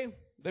 okay,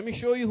 let me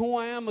show you who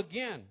I am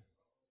again.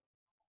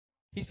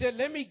 He said,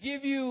 let me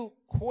give you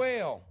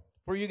quail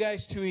for you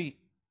guys to eat.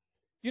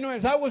 You know,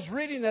 as I was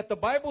reading that, the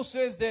Bible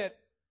says that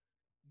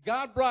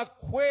God brought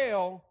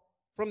quail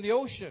from the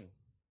ocean.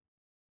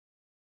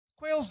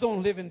 Quails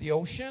don't live in the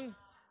ocean.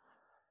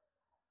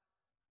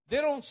 They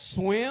don't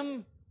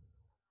swim.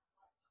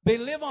 They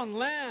live on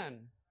land.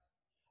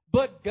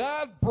 But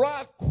God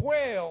brought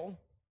quail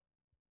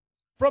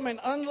from an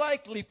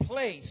unlikely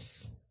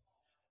place,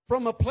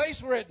 from a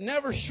place where it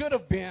never should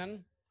have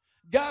been.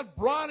 God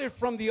brought it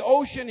from the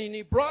ocean, and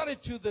He brought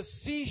it to the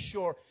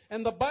seashore.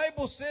 And the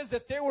Bible says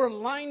that they were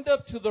lined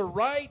up to the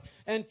right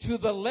and to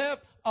the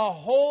left, a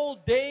whole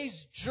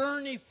day's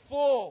journey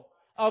full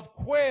of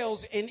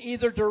quails in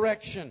either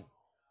direction,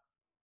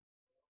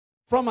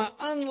 from an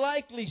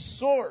unlikely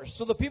source.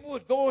 So the people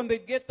would go and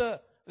they'd get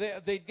the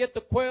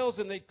quails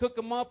and they'd cook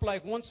them up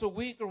like once a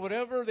week or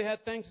whatever. They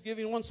had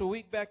Thanksgiving once a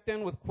week back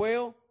then with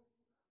quail.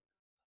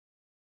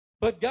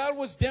 But God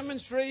was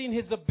demonstrating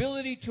His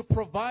ability to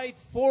provide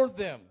for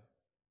them.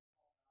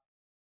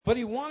 But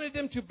He wanted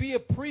them to be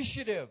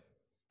appreciative.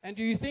 And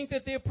do you think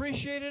that they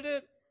appreciated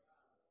it?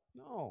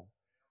 No.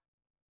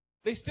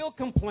 They still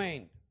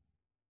complained.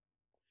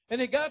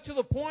 And it got to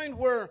the point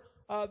where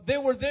they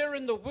were there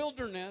in the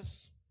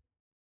wilderness,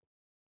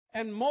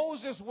 and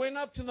Moses went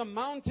up to the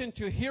mountain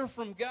to hear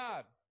from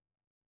God.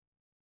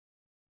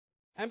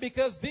 And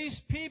because these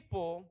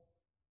people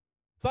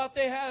thought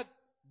they had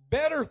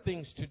better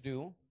things to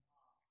do,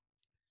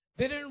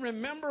 they didn't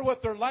remember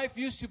what their life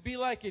used to be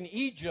like in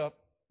Egypt.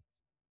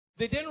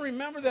 They didn't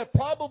remember that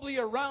probably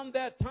around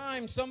that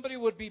time somebody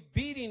would be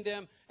beating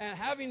them and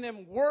having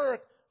them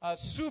work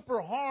super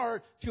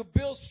hard to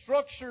build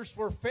structures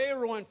for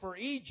Pharaoh and for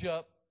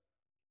Egypt.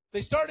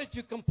 They started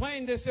to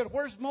complain. They said,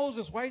 where's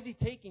Moses? Why is he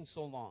taking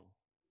so long?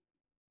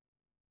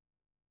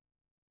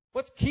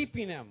 What's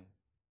keeping him?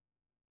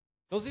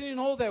 Doesn't he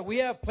know that we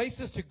have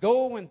places to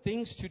go and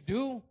things to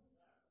do?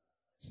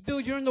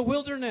 Dude, you're in the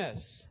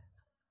wilderness.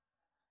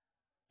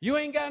 You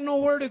ain't got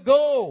nowhere to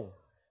go.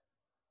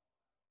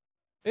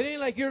 It ain't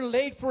like you're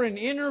late for an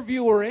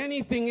interview or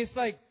anything. It's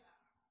like,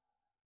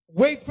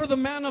 wait for the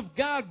man of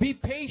God. Be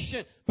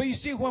patient. But you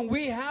see, when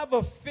we have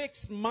a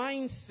fixed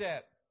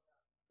mindset,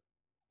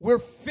 we're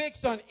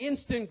fixed on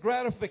instant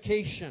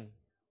gratification.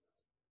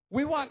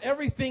 We want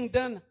everything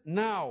done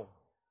now.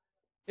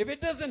 If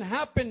it doesn't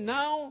happen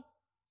now,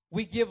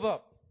 we give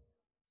up.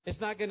 It's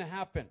not going to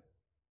happen.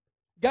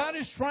 God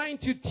is trying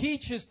to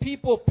teach His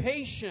people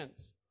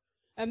patience.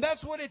 And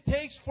that's what it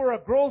takes for a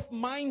growth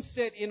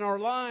mindset in our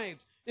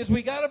lives. Is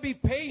we got to be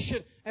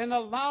patient and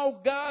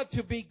allow God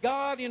to be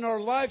God in our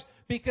lives,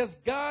 because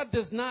God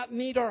does not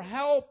need our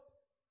help.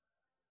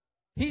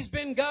 He's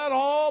been God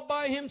all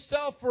by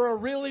Himself for a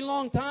really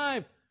long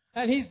time,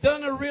 and He's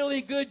done a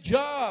really good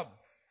job.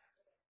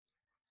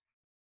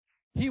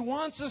 He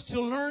wants us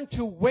to learn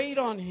to wait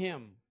on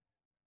Him,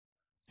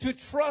 to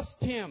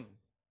trust Him,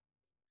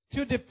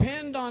 to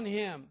depend on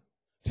Him,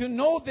 to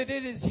know that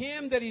it is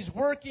Him that He's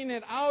working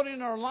it out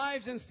in our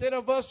lives instead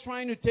of us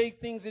trying to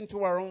take things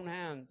into our own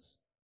hands.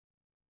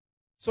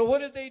 So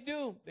what did they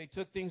do? They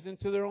took things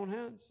into their own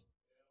hands.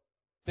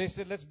 They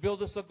said, let's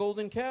build us a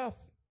golden calf.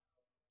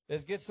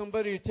 Let's get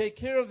somebody to take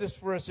care of this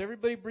for us.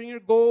 Everybody bring your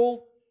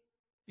gold.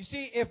 You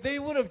see, if they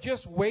would have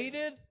just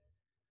waited,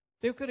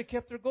 they could have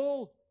kept their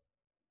gold.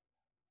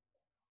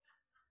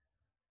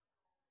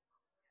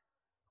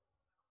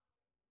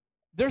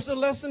 There's a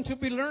lesson to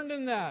be learned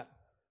in that.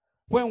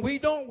 When we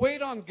don't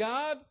wait on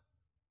God,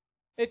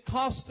 it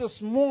costs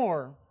us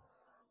more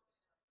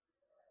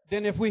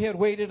than if we had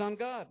waited on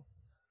God.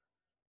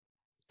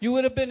 You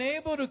would have been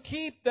able to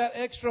keep that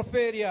extra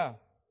feria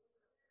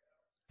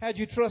had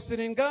you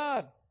trusted in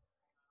God.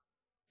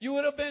 You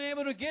would have been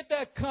able to get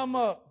that come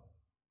up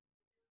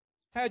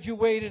had you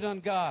waited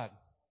on God,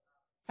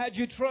 had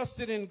you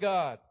trusted in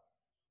God.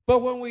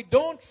 But when we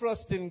don't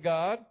trust in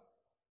God,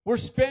 we're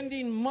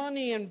spending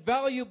money and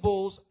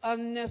valuables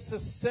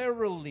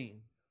unnecessarily,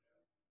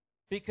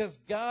 because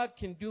God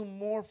can do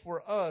more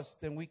for us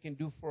than we can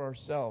do for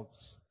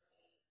ourselves.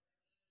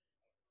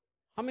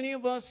 How many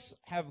of us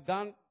have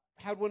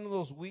had one of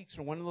those weeks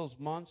or one of those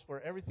months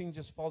where everything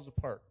just falls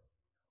apart?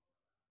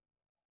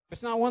 If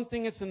it's not one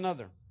thing, it's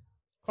another.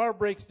 Car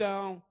breaks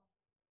down,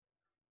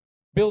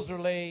 bills are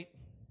late,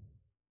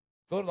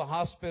 go to the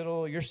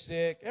hospital, you're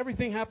sick.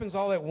 Everything happens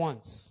all at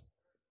once.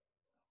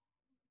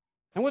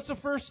 And what's the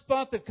first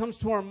thought that comes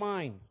to our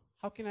mind?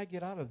 How can I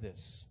get out of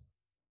this?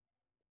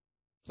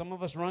 Some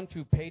of us run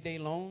to payday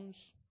loans,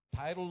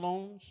 title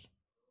loans,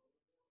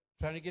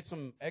 trying to get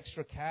some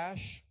extra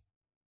cash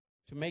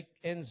to make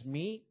ends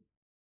meet,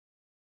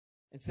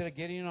 instead of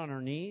getting on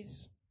our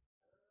knees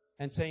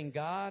and saying,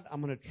 God,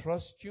 I'm going to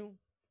trust you.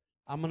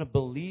 I'm going to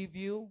believe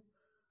you.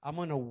 I'm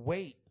going to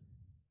wait.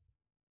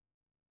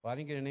 Well, I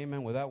didn't get an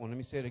amen with that one. Let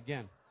me say it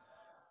again.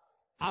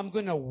 I'm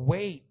going to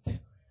wait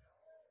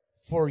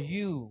for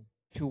you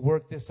to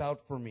work this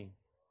out for me.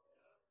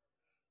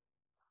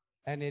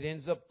 And it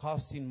ends up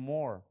costing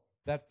more.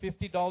 That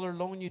 $50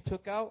 loan you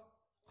took out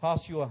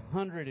cost you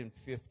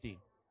 $150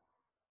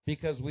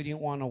 because we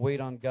didn't want to wait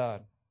on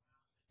God.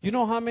 You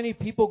know how many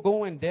people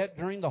go in debt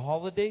during the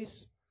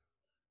holidays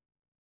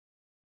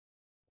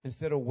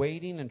instead of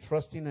waiting and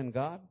trusting in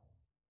God?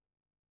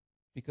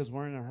 Because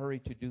we're in a hurry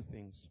to do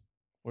things.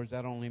 Or is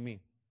that only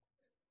me?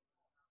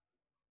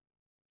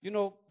 You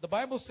know, the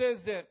Bible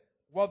says that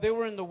while they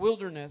were in the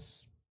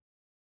wilderness,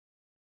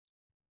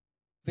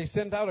 they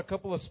sent out a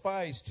couple of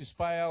spies to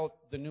spy out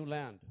the new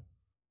land.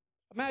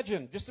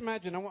 Just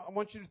imagine, I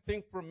want you to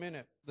think for a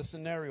minute, the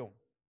scenario.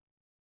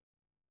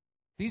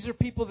 These are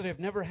people that have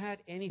never had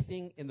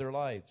anything in their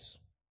lives.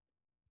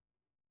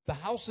 The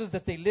houses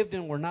that they lived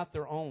in were not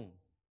their own.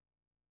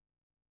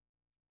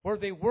 Where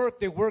they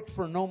worked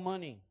for no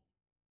money,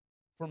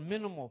 for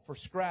minimal, for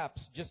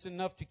scraps, just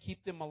enough to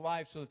keep them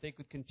alive so that they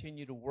could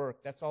continue to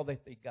work. That's all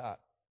that they got.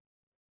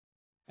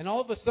 And all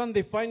of a sudden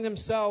they find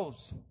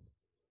themselves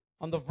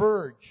on the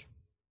verge.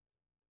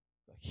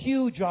 A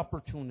huge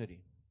opportunity.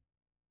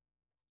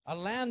 A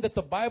land that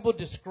the Bible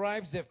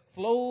describes that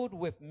flowed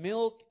with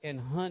milk and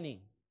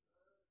honey.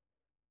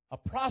 A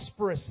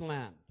prosperous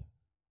land.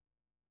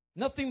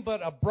 Nothing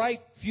but a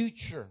bright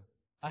future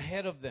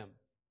ahead of them.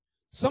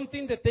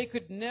 Something that they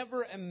could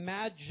never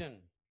imagine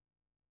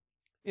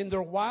in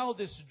their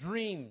wildest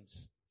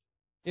dreams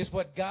is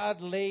what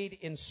God laid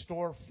in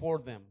store for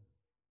them.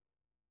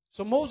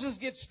 So Moses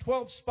gets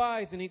 12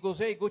 spies and he goes,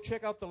 hey, go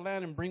check out the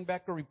land and bring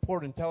back a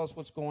report and tell us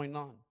what's going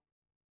on.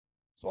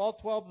 So all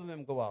 12 of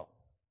them go out.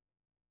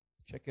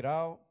 Check it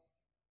out.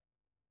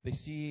 They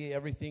see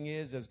everything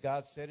is as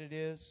God said it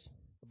is.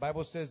 The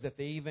Bible says that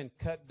they even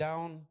cut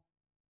down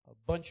a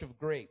bunch of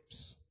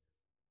grapes.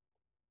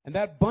 And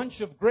that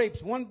bunch of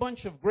grapes, one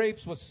bunch of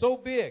grapes was so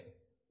big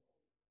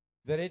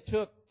that it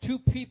took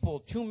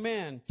two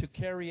men to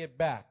carry it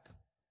back.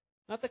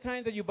 Not the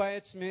kind that you buy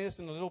at Smith's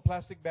in a little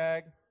plastic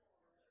bag.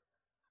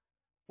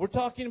 We're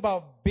talking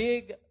about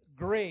big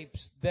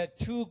grapes that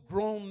two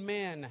grown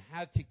men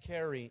had to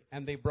carry,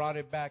 and they brought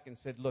it back and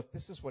said, look,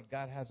 this is what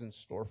God has in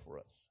store for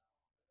us.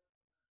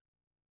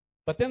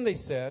 But then they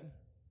said,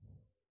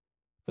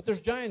 but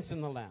there's giants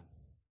in the land.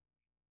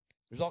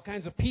 There's all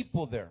kinds of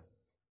people there.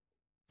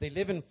 They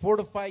live in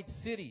fortified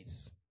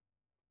cities.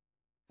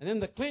 And then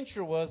the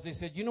clincher was, they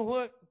said, you know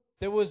what?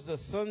 There was the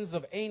sons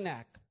of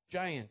Anak,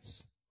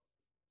 giants.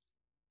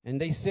 And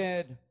they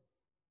said,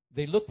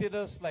 they looked at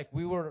us like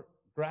we were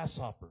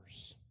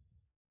grasshoppers.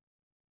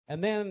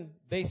 And then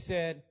they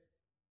said,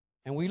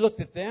 and we looked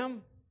at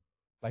them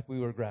like we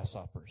were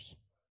grasshoppers.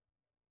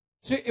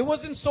 So it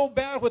wasn't so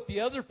bad what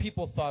the other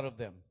people thought of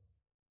them.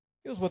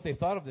 It was what they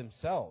thought of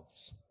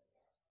themselves.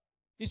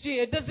 You see,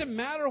 it doesn't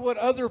matter what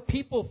other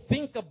people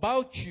think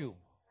about you.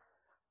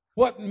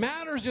 What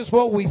matters is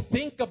what we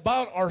think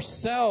about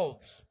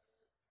ourselves.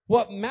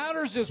 What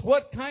matters is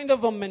what kind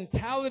of a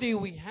mentality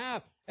we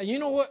have. And you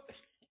know what?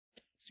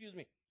 Excuse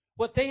me.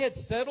 What they had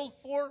settled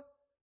for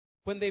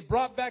when they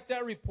brought back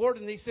that report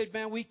and they said,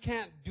 man, we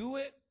can't do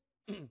it.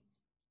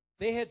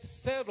 They had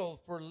settled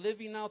for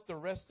living out the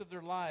rest of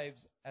their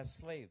lives as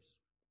slaves.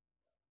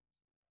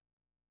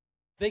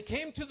 They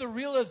came to the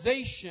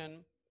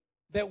realization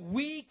that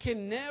we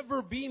can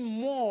never be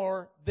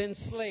more than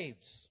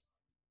slaves.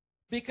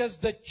 Because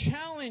the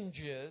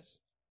challenges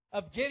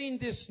of getting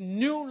this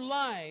new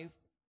life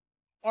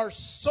are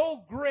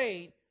so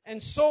great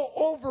and so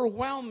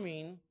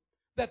overwhelming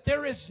that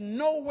there is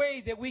no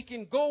way that we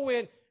can go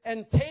in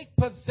and take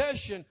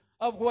possession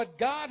of what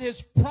God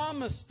has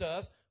promised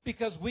us,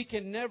 because we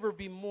can never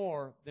be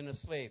more than a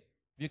slave.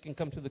 You can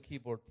come to the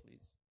keyboard,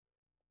 please.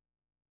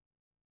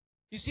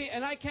 You see,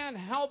 and I can't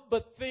help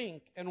but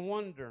think and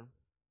wonder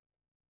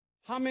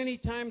how many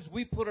times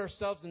we put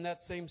ourselves in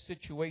that same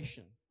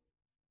situation.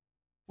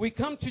 We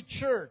come to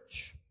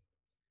church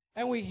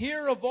and we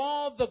hear of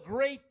all the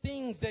great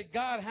things that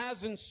God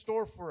has in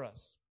store for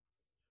us.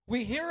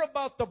 We hear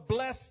about the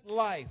blessed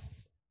life.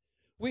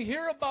 We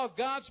hear about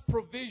God's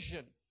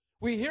provision.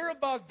 We hear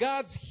about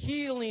God's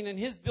healing and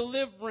His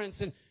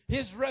deliverance and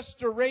His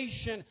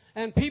restoration.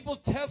 And people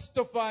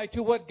testify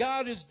to what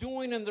God is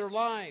doing in their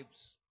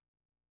lives.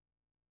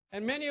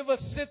 And many of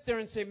us sit there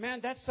and say,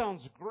 man, that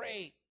sounds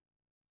great.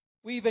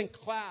 We even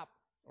clap,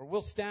 or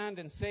we'll stand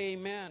and say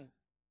amen.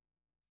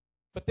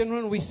 But then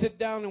when we sit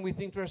down and we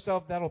think to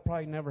ourselves, that'll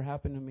probably never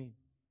happen to me.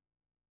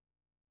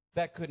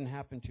 That couldn't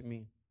happen to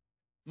me.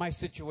 My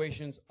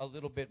situation's a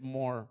little bit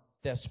more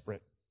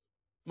desperate.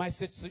 My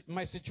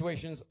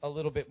situation's a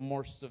little bit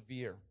more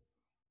severe.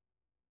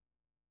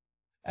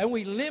 And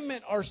we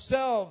limit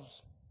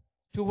ourselves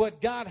to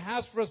what God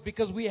has for us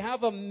because we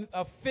have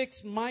a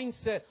fixed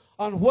mindset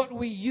on what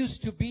we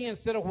used to be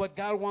instead of what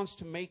God wants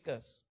to make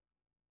us.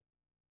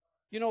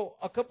 You know,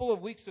 a couple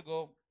of weeks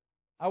ago,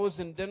 I was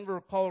in Denver,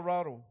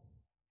 Colorado.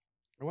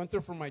 I went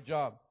there for my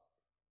job.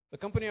 The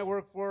company I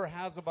work for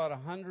has about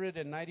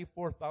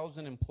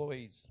 194,000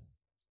 employees.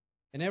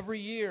 And every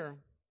year,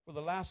 for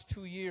the last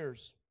 2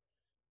 years,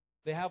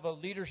 they have a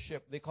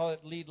leadership. They call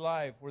it Lead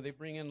Live, where they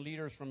bring in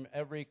leaders from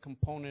every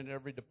component,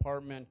 every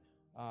department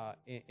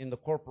in the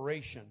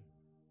corporation.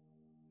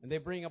 And they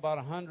bring about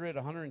 100,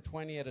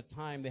 120 at a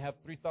time. They have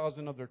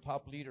 3,000 of their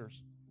top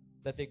leaders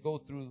that they go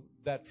through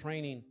that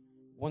training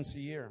once a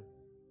year,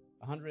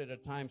 100 at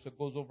a time. So it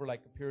goes over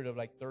like a period of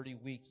like 30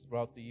 weeks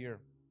throughout the year.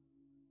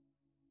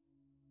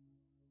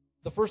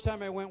 The first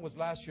time I went was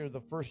last year,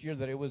 the first year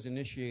that it was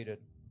initiated.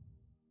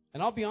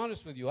 And I'll be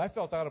honest with you, I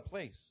felt out of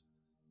place.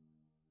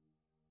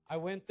 I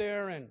went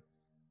there and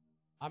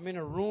I'm in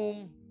a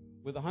room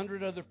with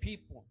 100 other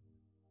people.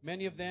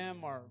 Many of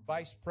them are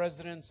vice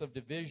presidents of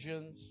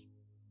divisions,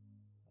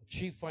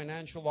 chief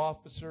financial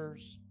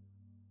officers,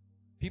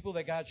 people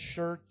that got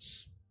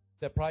shirts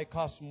that probably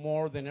cost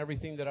more than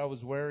everything that I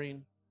was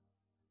wearing.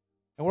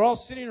 And we're all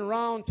sitting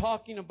around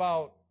talking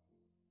about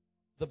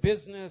the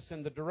business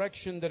and the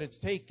direction that it's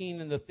taking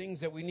and the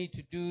things that we need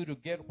to do to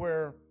get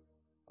where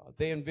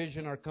they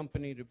envision our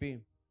company to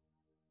be.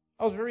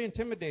 I was very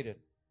intimidated.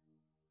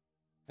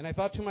 And I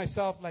thought to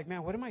myself, like,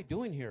 man, what am I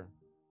doing here?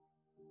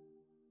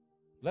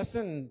 Less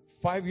than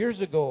 5 years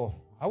ago,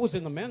 I was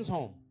in the men's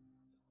home.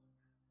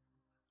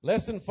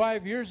 Less than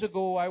 5 years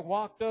ago, I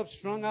walked up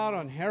strung out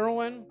on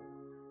heroin,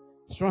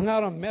 strung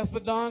out on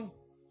methadone,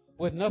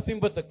 with nothing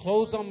but the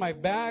clothes on my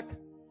back,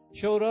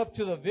 showed up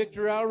to the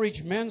Victory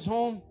Outreach men's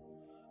home,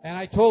 and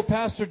I told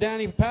Pastor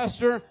Danny,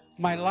 Pastor,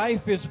 my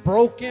life is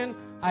broken.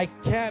 I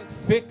can't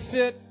fix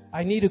it.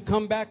 I need to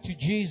come back to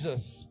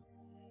Jesus.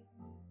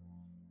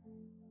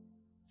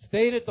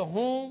 Stayed at the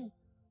home.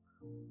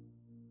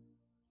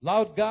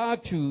 Allowed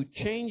God to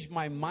change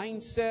my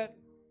mindset.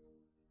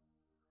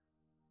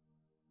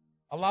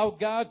 Allowed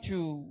God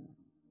to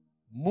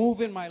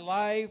move in my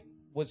life.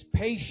 Was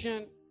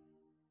patient.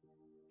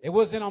 It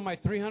wasn't on my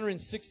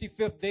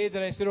 365th day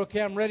that I said,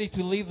 okay, I'm ready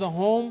to leave the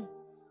home.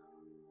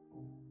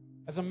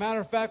 As a matter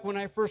of fact, when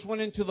I first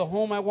went into the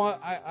home,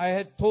 I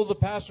had told the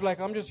pastor,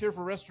 like, I'm just here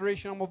for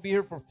restoration. I'm going to be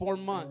here for 4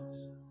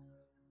 months.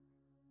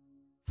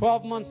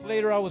 12 months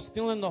later, I was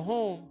still in the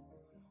home.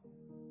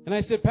 And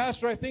I said,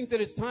 Pastor, I think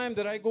that it's time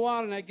that I go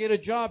out and I get a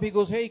job. He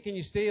goes, hey, can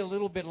you stay a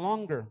little bit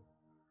longer?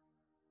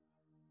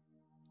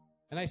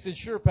 And I said,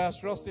 sure,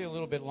 Pastor, I'll stay a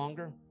little bit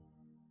longer.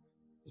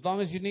 As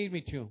long as you need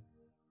me to.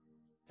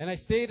 And I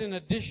stayed an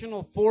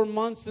additional 4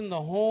 months in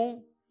the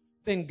home.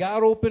 Then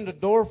God opened a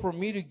door for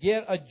me to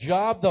get a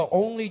job, the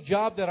only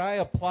job that I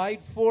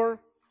applied for.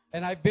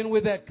 And I've been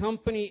with that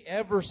company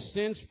ever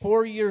since.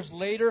 4 years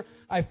later,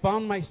 I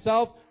found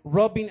myself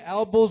rubbing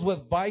elbows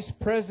with vice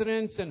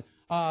presidents and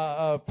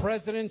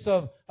presidents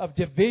of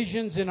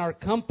divisions in our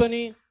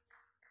company.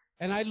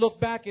 And I look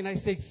back and I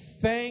say,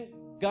 thank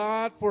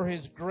God for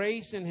His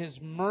grace and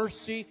His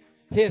mercy,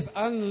 His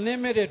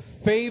unlimited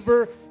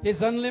favor,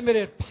 His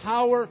unlimited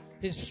power,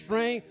 His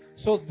strength.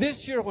 So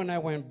this year when I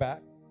went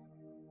back,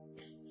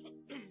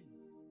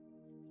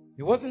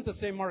 it wasn't the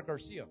same Mark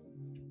Garcia.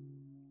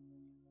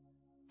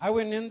 I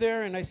went in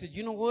there and I said,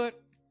 you know what?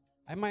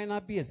 I might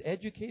not be as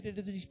educated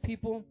as these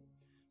people.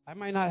 I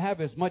might not have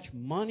as much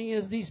money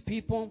as these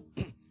people.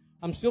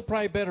 I'm still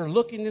probably better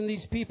looking than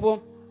these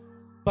people.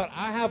 But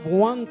I have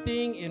one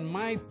thing in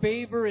my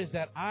favor is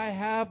that I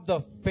have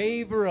the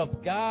favor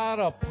of God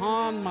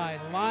upon my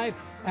life.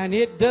 And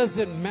it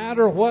doesn't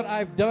matter what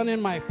I've done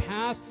in my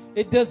past.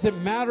 It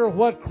doesn't matter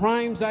what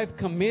crimes I've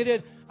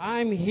committed.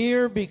 I'm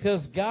here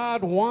because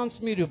God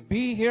wants me to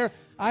be here.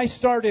 I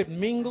started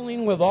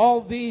mingling with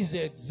all these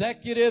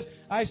executives.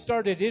 I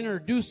started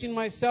introducing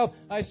myself.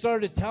 I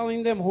started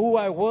telling them who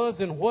I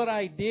was and what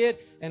I did.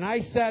 And I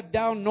sat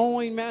down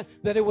knowing, man,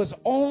 that it was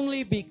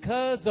only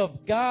because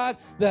of God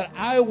that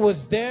I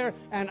was there.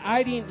 And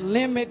I didn't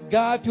limit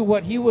God to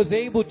what He was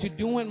able to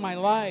do in my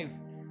life.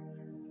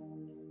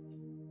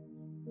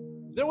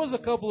 There was a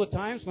couple of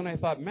times when I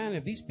thought, man,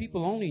 if these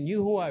people only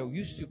knew who I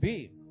used to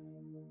be,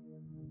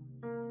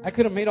 I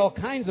could have made all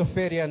kinds of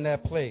feria in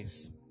that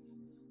place.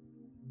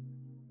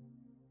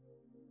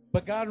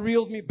 But God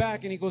reeled me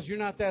back and He goes, you're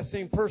not that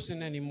same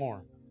person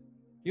anymore.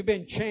 You've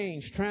been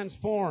changed,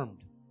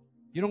 transformed.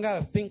 You don't got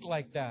to think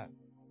like that.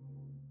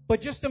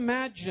 But just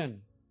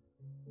imagine.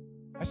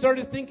 I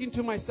started thinking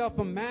to myself,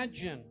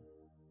 imagine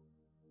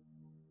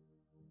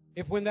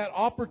if when that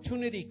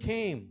opportunity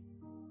came,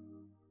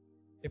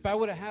 if I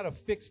would have had a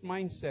fixed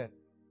mindset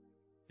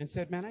and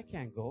said, man, I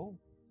can't go.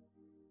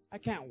 I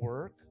can't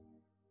work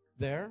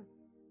there.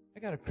 I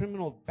got a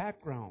criminal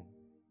background.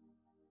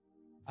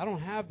 I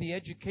don't have the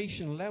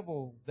education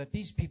level that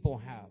these people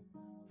have.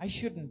 I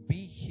shouldn't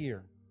be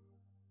here.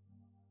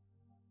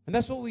 And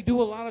that's what we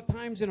do a lot of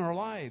times in our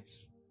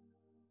lives.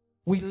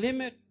 We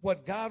limit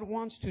what God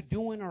wants to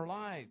do in our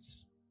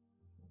lives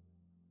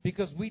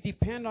because we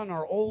depend on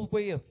our old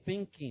way of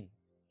thinking.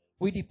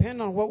 We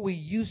depend on what we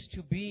used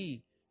to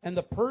be and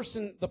the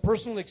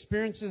personal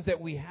experiences that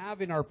we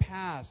have in our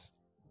past,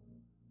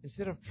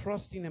 instead of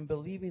trusting and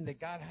believing that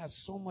God has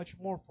so much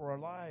more for our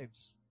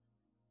lives.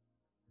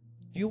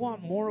 Do you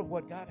want more of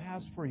what God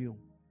has for you?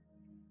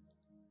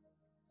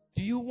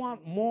 Do you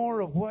want more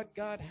of what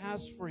God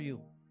has for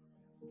you?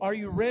 Are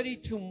you ready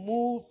to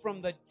move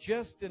from the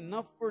just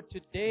enough for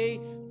today,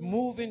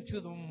 move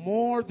into the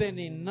more than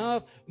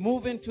enough,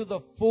 move into the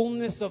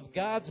fullness of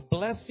God's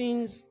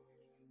blessings?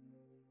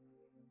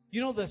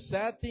 You know, the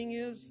sad thing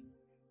is,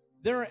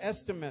 there are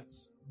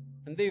estimates,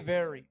 and they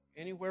vary,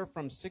 anywhere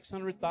from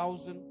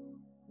 600,000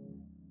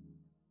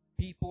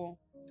 people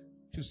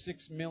to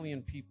 6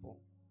 million people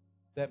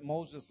that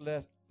Moses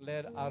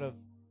led out of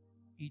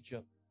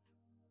Egypt.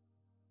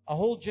 A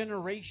whole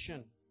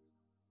generation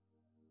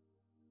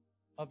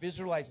of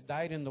Israelites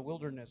died in the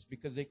wilderness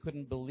because they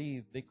couldn't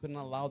believe, they couldn't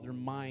allow their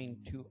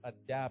mind to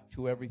adapt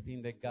to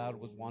everything that God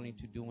was wanting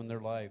to do in their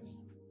lives.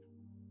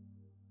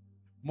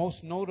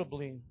 Most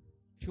notably,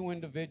 two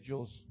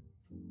individuals,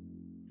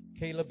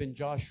 Caleb and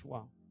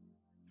Joshua,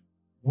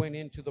 went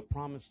into the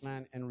promised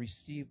land and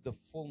received the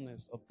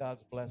fullness of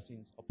God's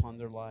blessings upon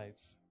their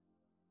lives.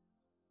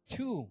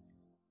 2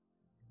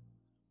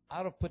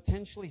 out of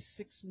potentially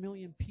 6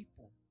 million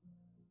people.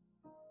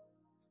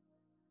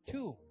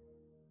 2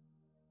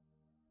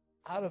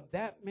 out of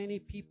that many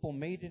people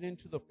made it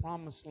into the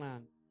promised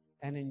land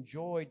and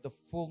enjoyed the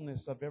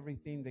fullness of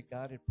everything that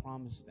God had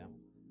promised them.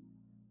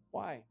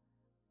 Why?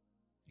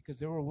 Because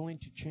they were willing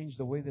to change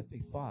the way that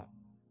they thought.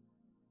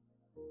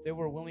 They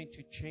were willing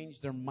to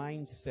change their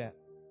mindset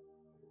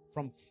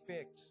from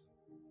fixed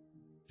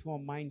to a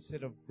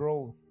mindset of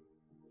growth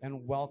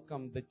and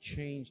welcome the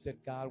change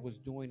that God was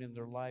doing in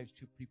their lives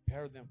to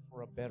prepare them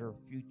for a better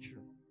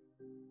future.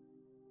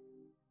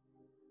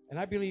 And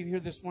I believe here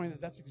this morning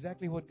that that's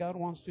exactly what God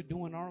wants to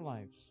do in our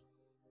lives.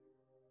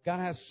 God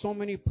has so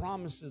many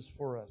promises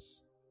for us.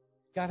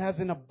 God has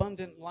an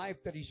abundant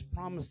life that He's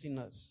promising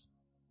us.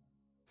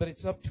 But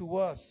it's up to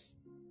us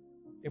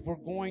if we're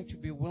going to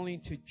be willing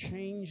to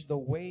change the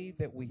way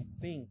that we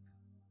think.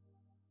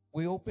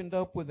 We opened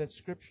up with that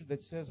scripture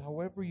that says,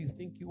 however you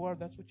think you are,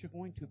 that's what you're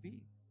going to be.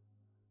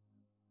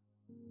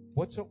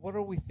 What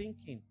are we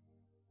thinking?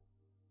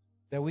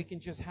 That we can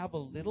just have a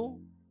little?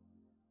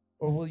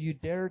 Or will you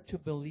dare to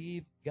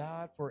believe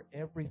God for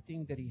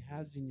everything that He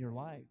has in your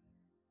life?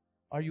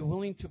 Are you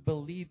willing to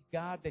believe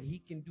God that He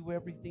can do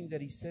everything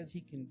that He says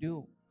He can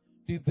do?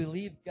 Do you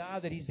believe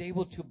God that He's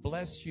able to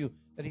bless you,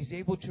 that He's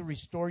able to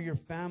restore your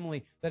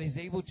family, that He's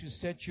able to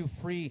set you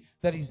free,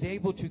 that He's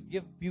able to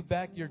give you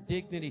back your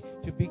dignity,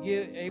 to be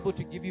able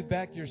to give you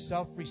back your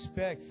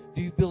self-respect?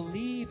 Do you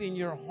believe in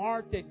your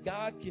heart that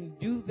God can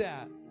do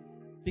that?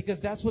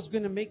 Because that's what's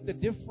going to make the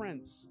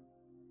difference.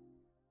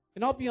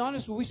 And I'll be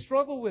honest, we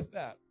struggle with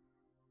that.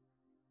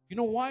 You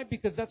know why?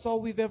 Because that's all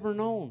we've ever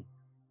known.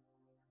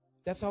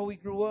 That's how we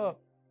grew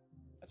up.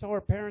 That's how our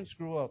parents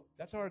grew up.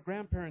 That's how our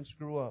grandparents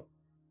grew up.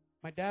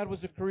 My dad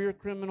was a career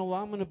criminal.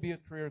 I'm going to be a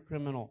career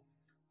criminal.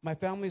 My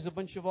family's a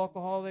bunch of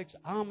alcoholics.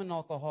 I'm an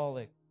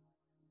alcoholic.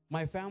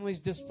 My family's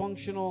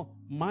dysfunctional.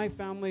 My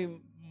family,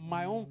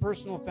 my own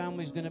personal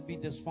family is going to be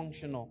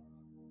dysfunctional.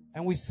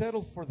 And we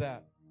settle for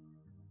that.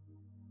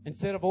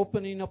 Instead of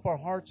opening up our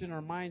hearts and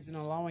our minds and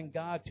allowing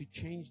God to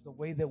change the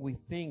way that we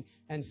think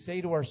and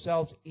say to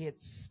ourselves, it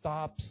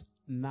stops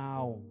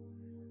now.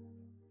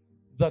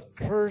 The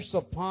curse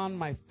upon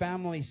my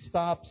family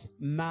stops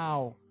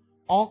now.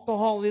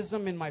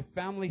 Alcoholism in my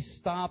family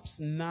stops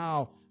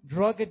now.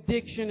 Drug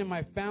addiction in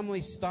my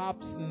family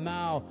stops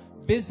now.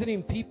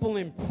 Visiting people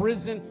in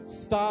prison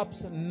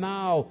stops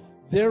now.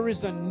 There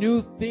is a new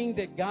thing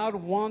that God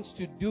wants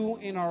to do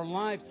in our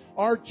lives.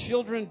 Our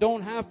children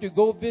don't have to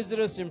go visit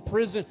us in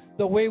prison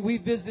the way we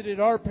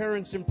visited our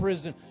parents in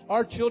prison.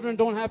 Our children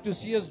don't have to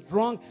see us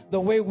drunk the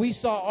way we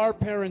saw our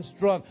parents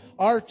drunk.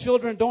 Our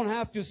children don't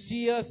have to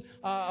see us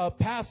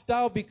passed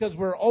out because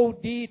we're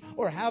OD'd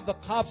or have the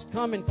cops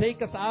come and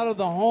take us out of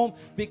the home,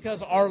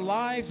 because our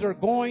lives are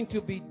going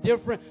to be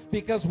different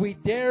because we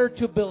dare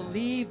to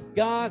believe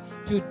God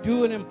to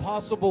do an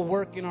impossible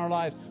work in our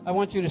lives. I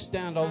want you to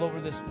stand all over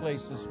this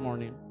place this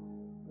morning.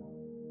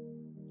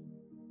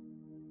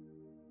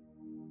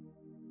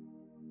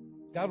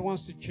 God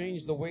wants to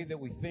change the way that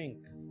we think,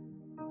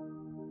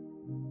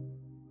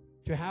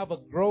 to have a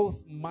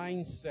growth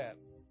mindset,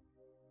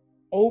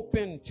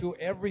 open to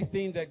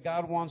everything that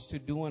God wants to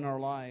do in our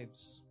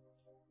lives.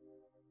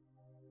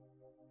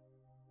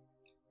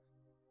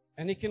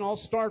 And it can all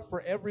start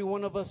for every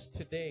one of us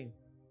today.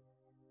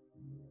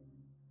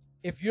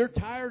 If you're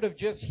tired of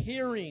just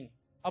hearing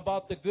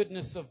about the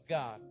goodness of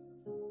God,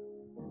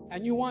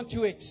 and you want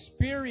to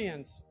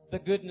experience the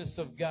goodness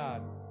of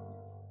God,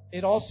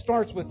 it all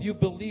starts with you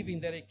believing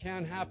that it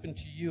can happen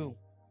to you.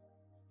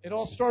 It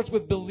all starts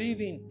with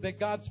believing that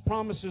God's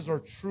promises are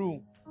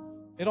true.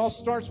 It all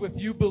starts with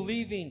you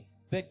believing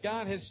that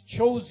God has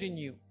chosen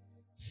you,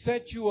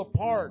 set you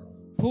apart,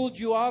 pulled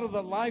you out of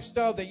the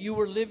lifestyle that you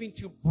were living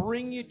to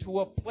bring you to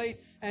a place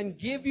and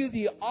give you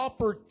the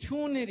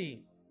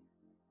opportunity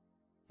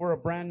for a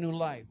brand new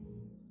life.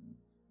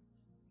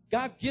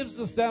 God gives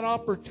us that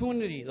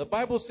opportunity. The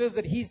Bible says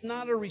that He's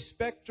not a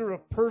respecter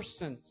of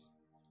persons.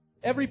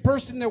 Every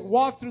person that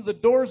walked through the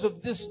doors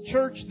of this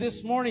church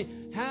this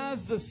morning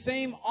has the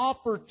same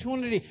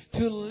opportunity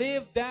to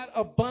live that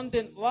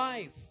abundant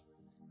life.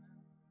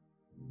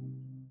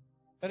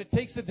 But it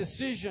takes a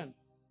decision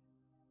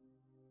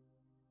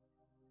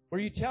where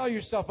you tell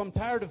yourself, I'm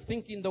tired of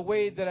thinking the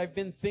way that I've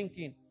been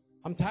thinking.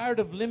 I'm tired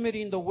of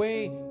limiting the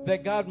way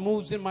that God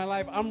moves in my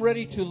life. I'm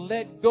ready to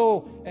let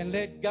go and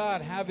let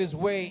God have His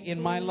way in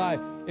my life.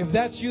 If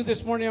that's you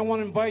this morning, I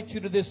want to invite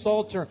you to this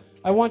altar.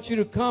 I want you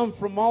to come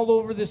from all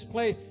over this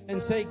place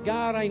and say,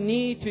 God, I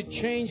need to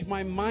change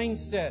my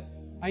mindset.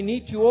 I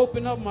need to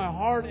open up my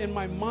heart and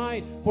my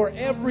mind for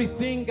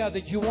everything, God,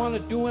 that you want to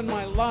do in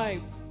my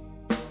life.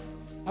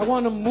 I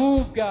want to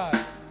move, God,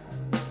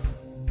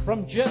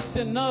 from just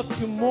enough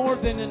to more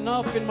than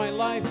enough in my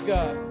life,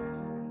 God.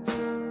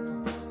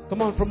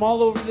 Come on, from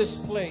all over this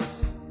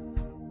place.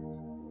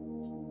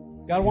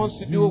 God wants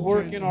to do a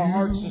work in our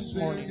hearts this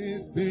morning. He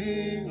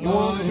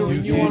wants to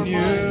renew our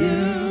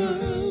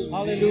minds.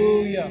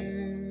 Hallelujah.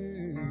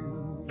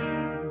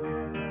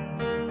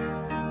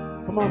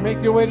 Come on,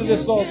 make your way to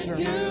this altar.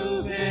 Let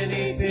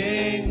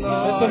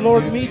the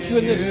Lord meet you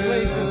in this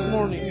place this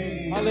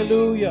morning.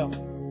 Hallelujah.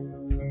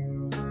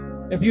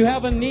 If you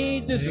have a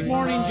need this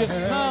morning, just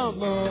come.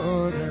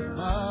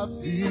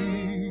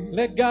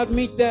 Let God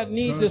meet that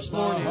need this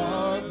morning.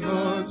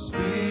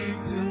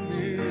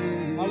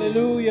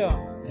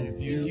 Hallelujah. If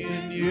you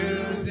can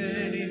use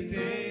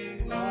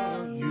anything,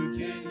 Lord, you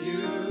can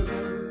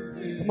use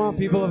me. Come on,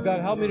 people of God,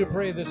 help me to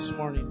pray this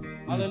morning.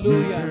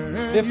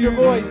 Hallelujah. Lift your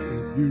voice.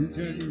 If you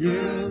can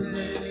use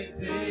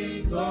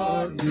anything,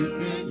 Lord, you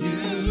can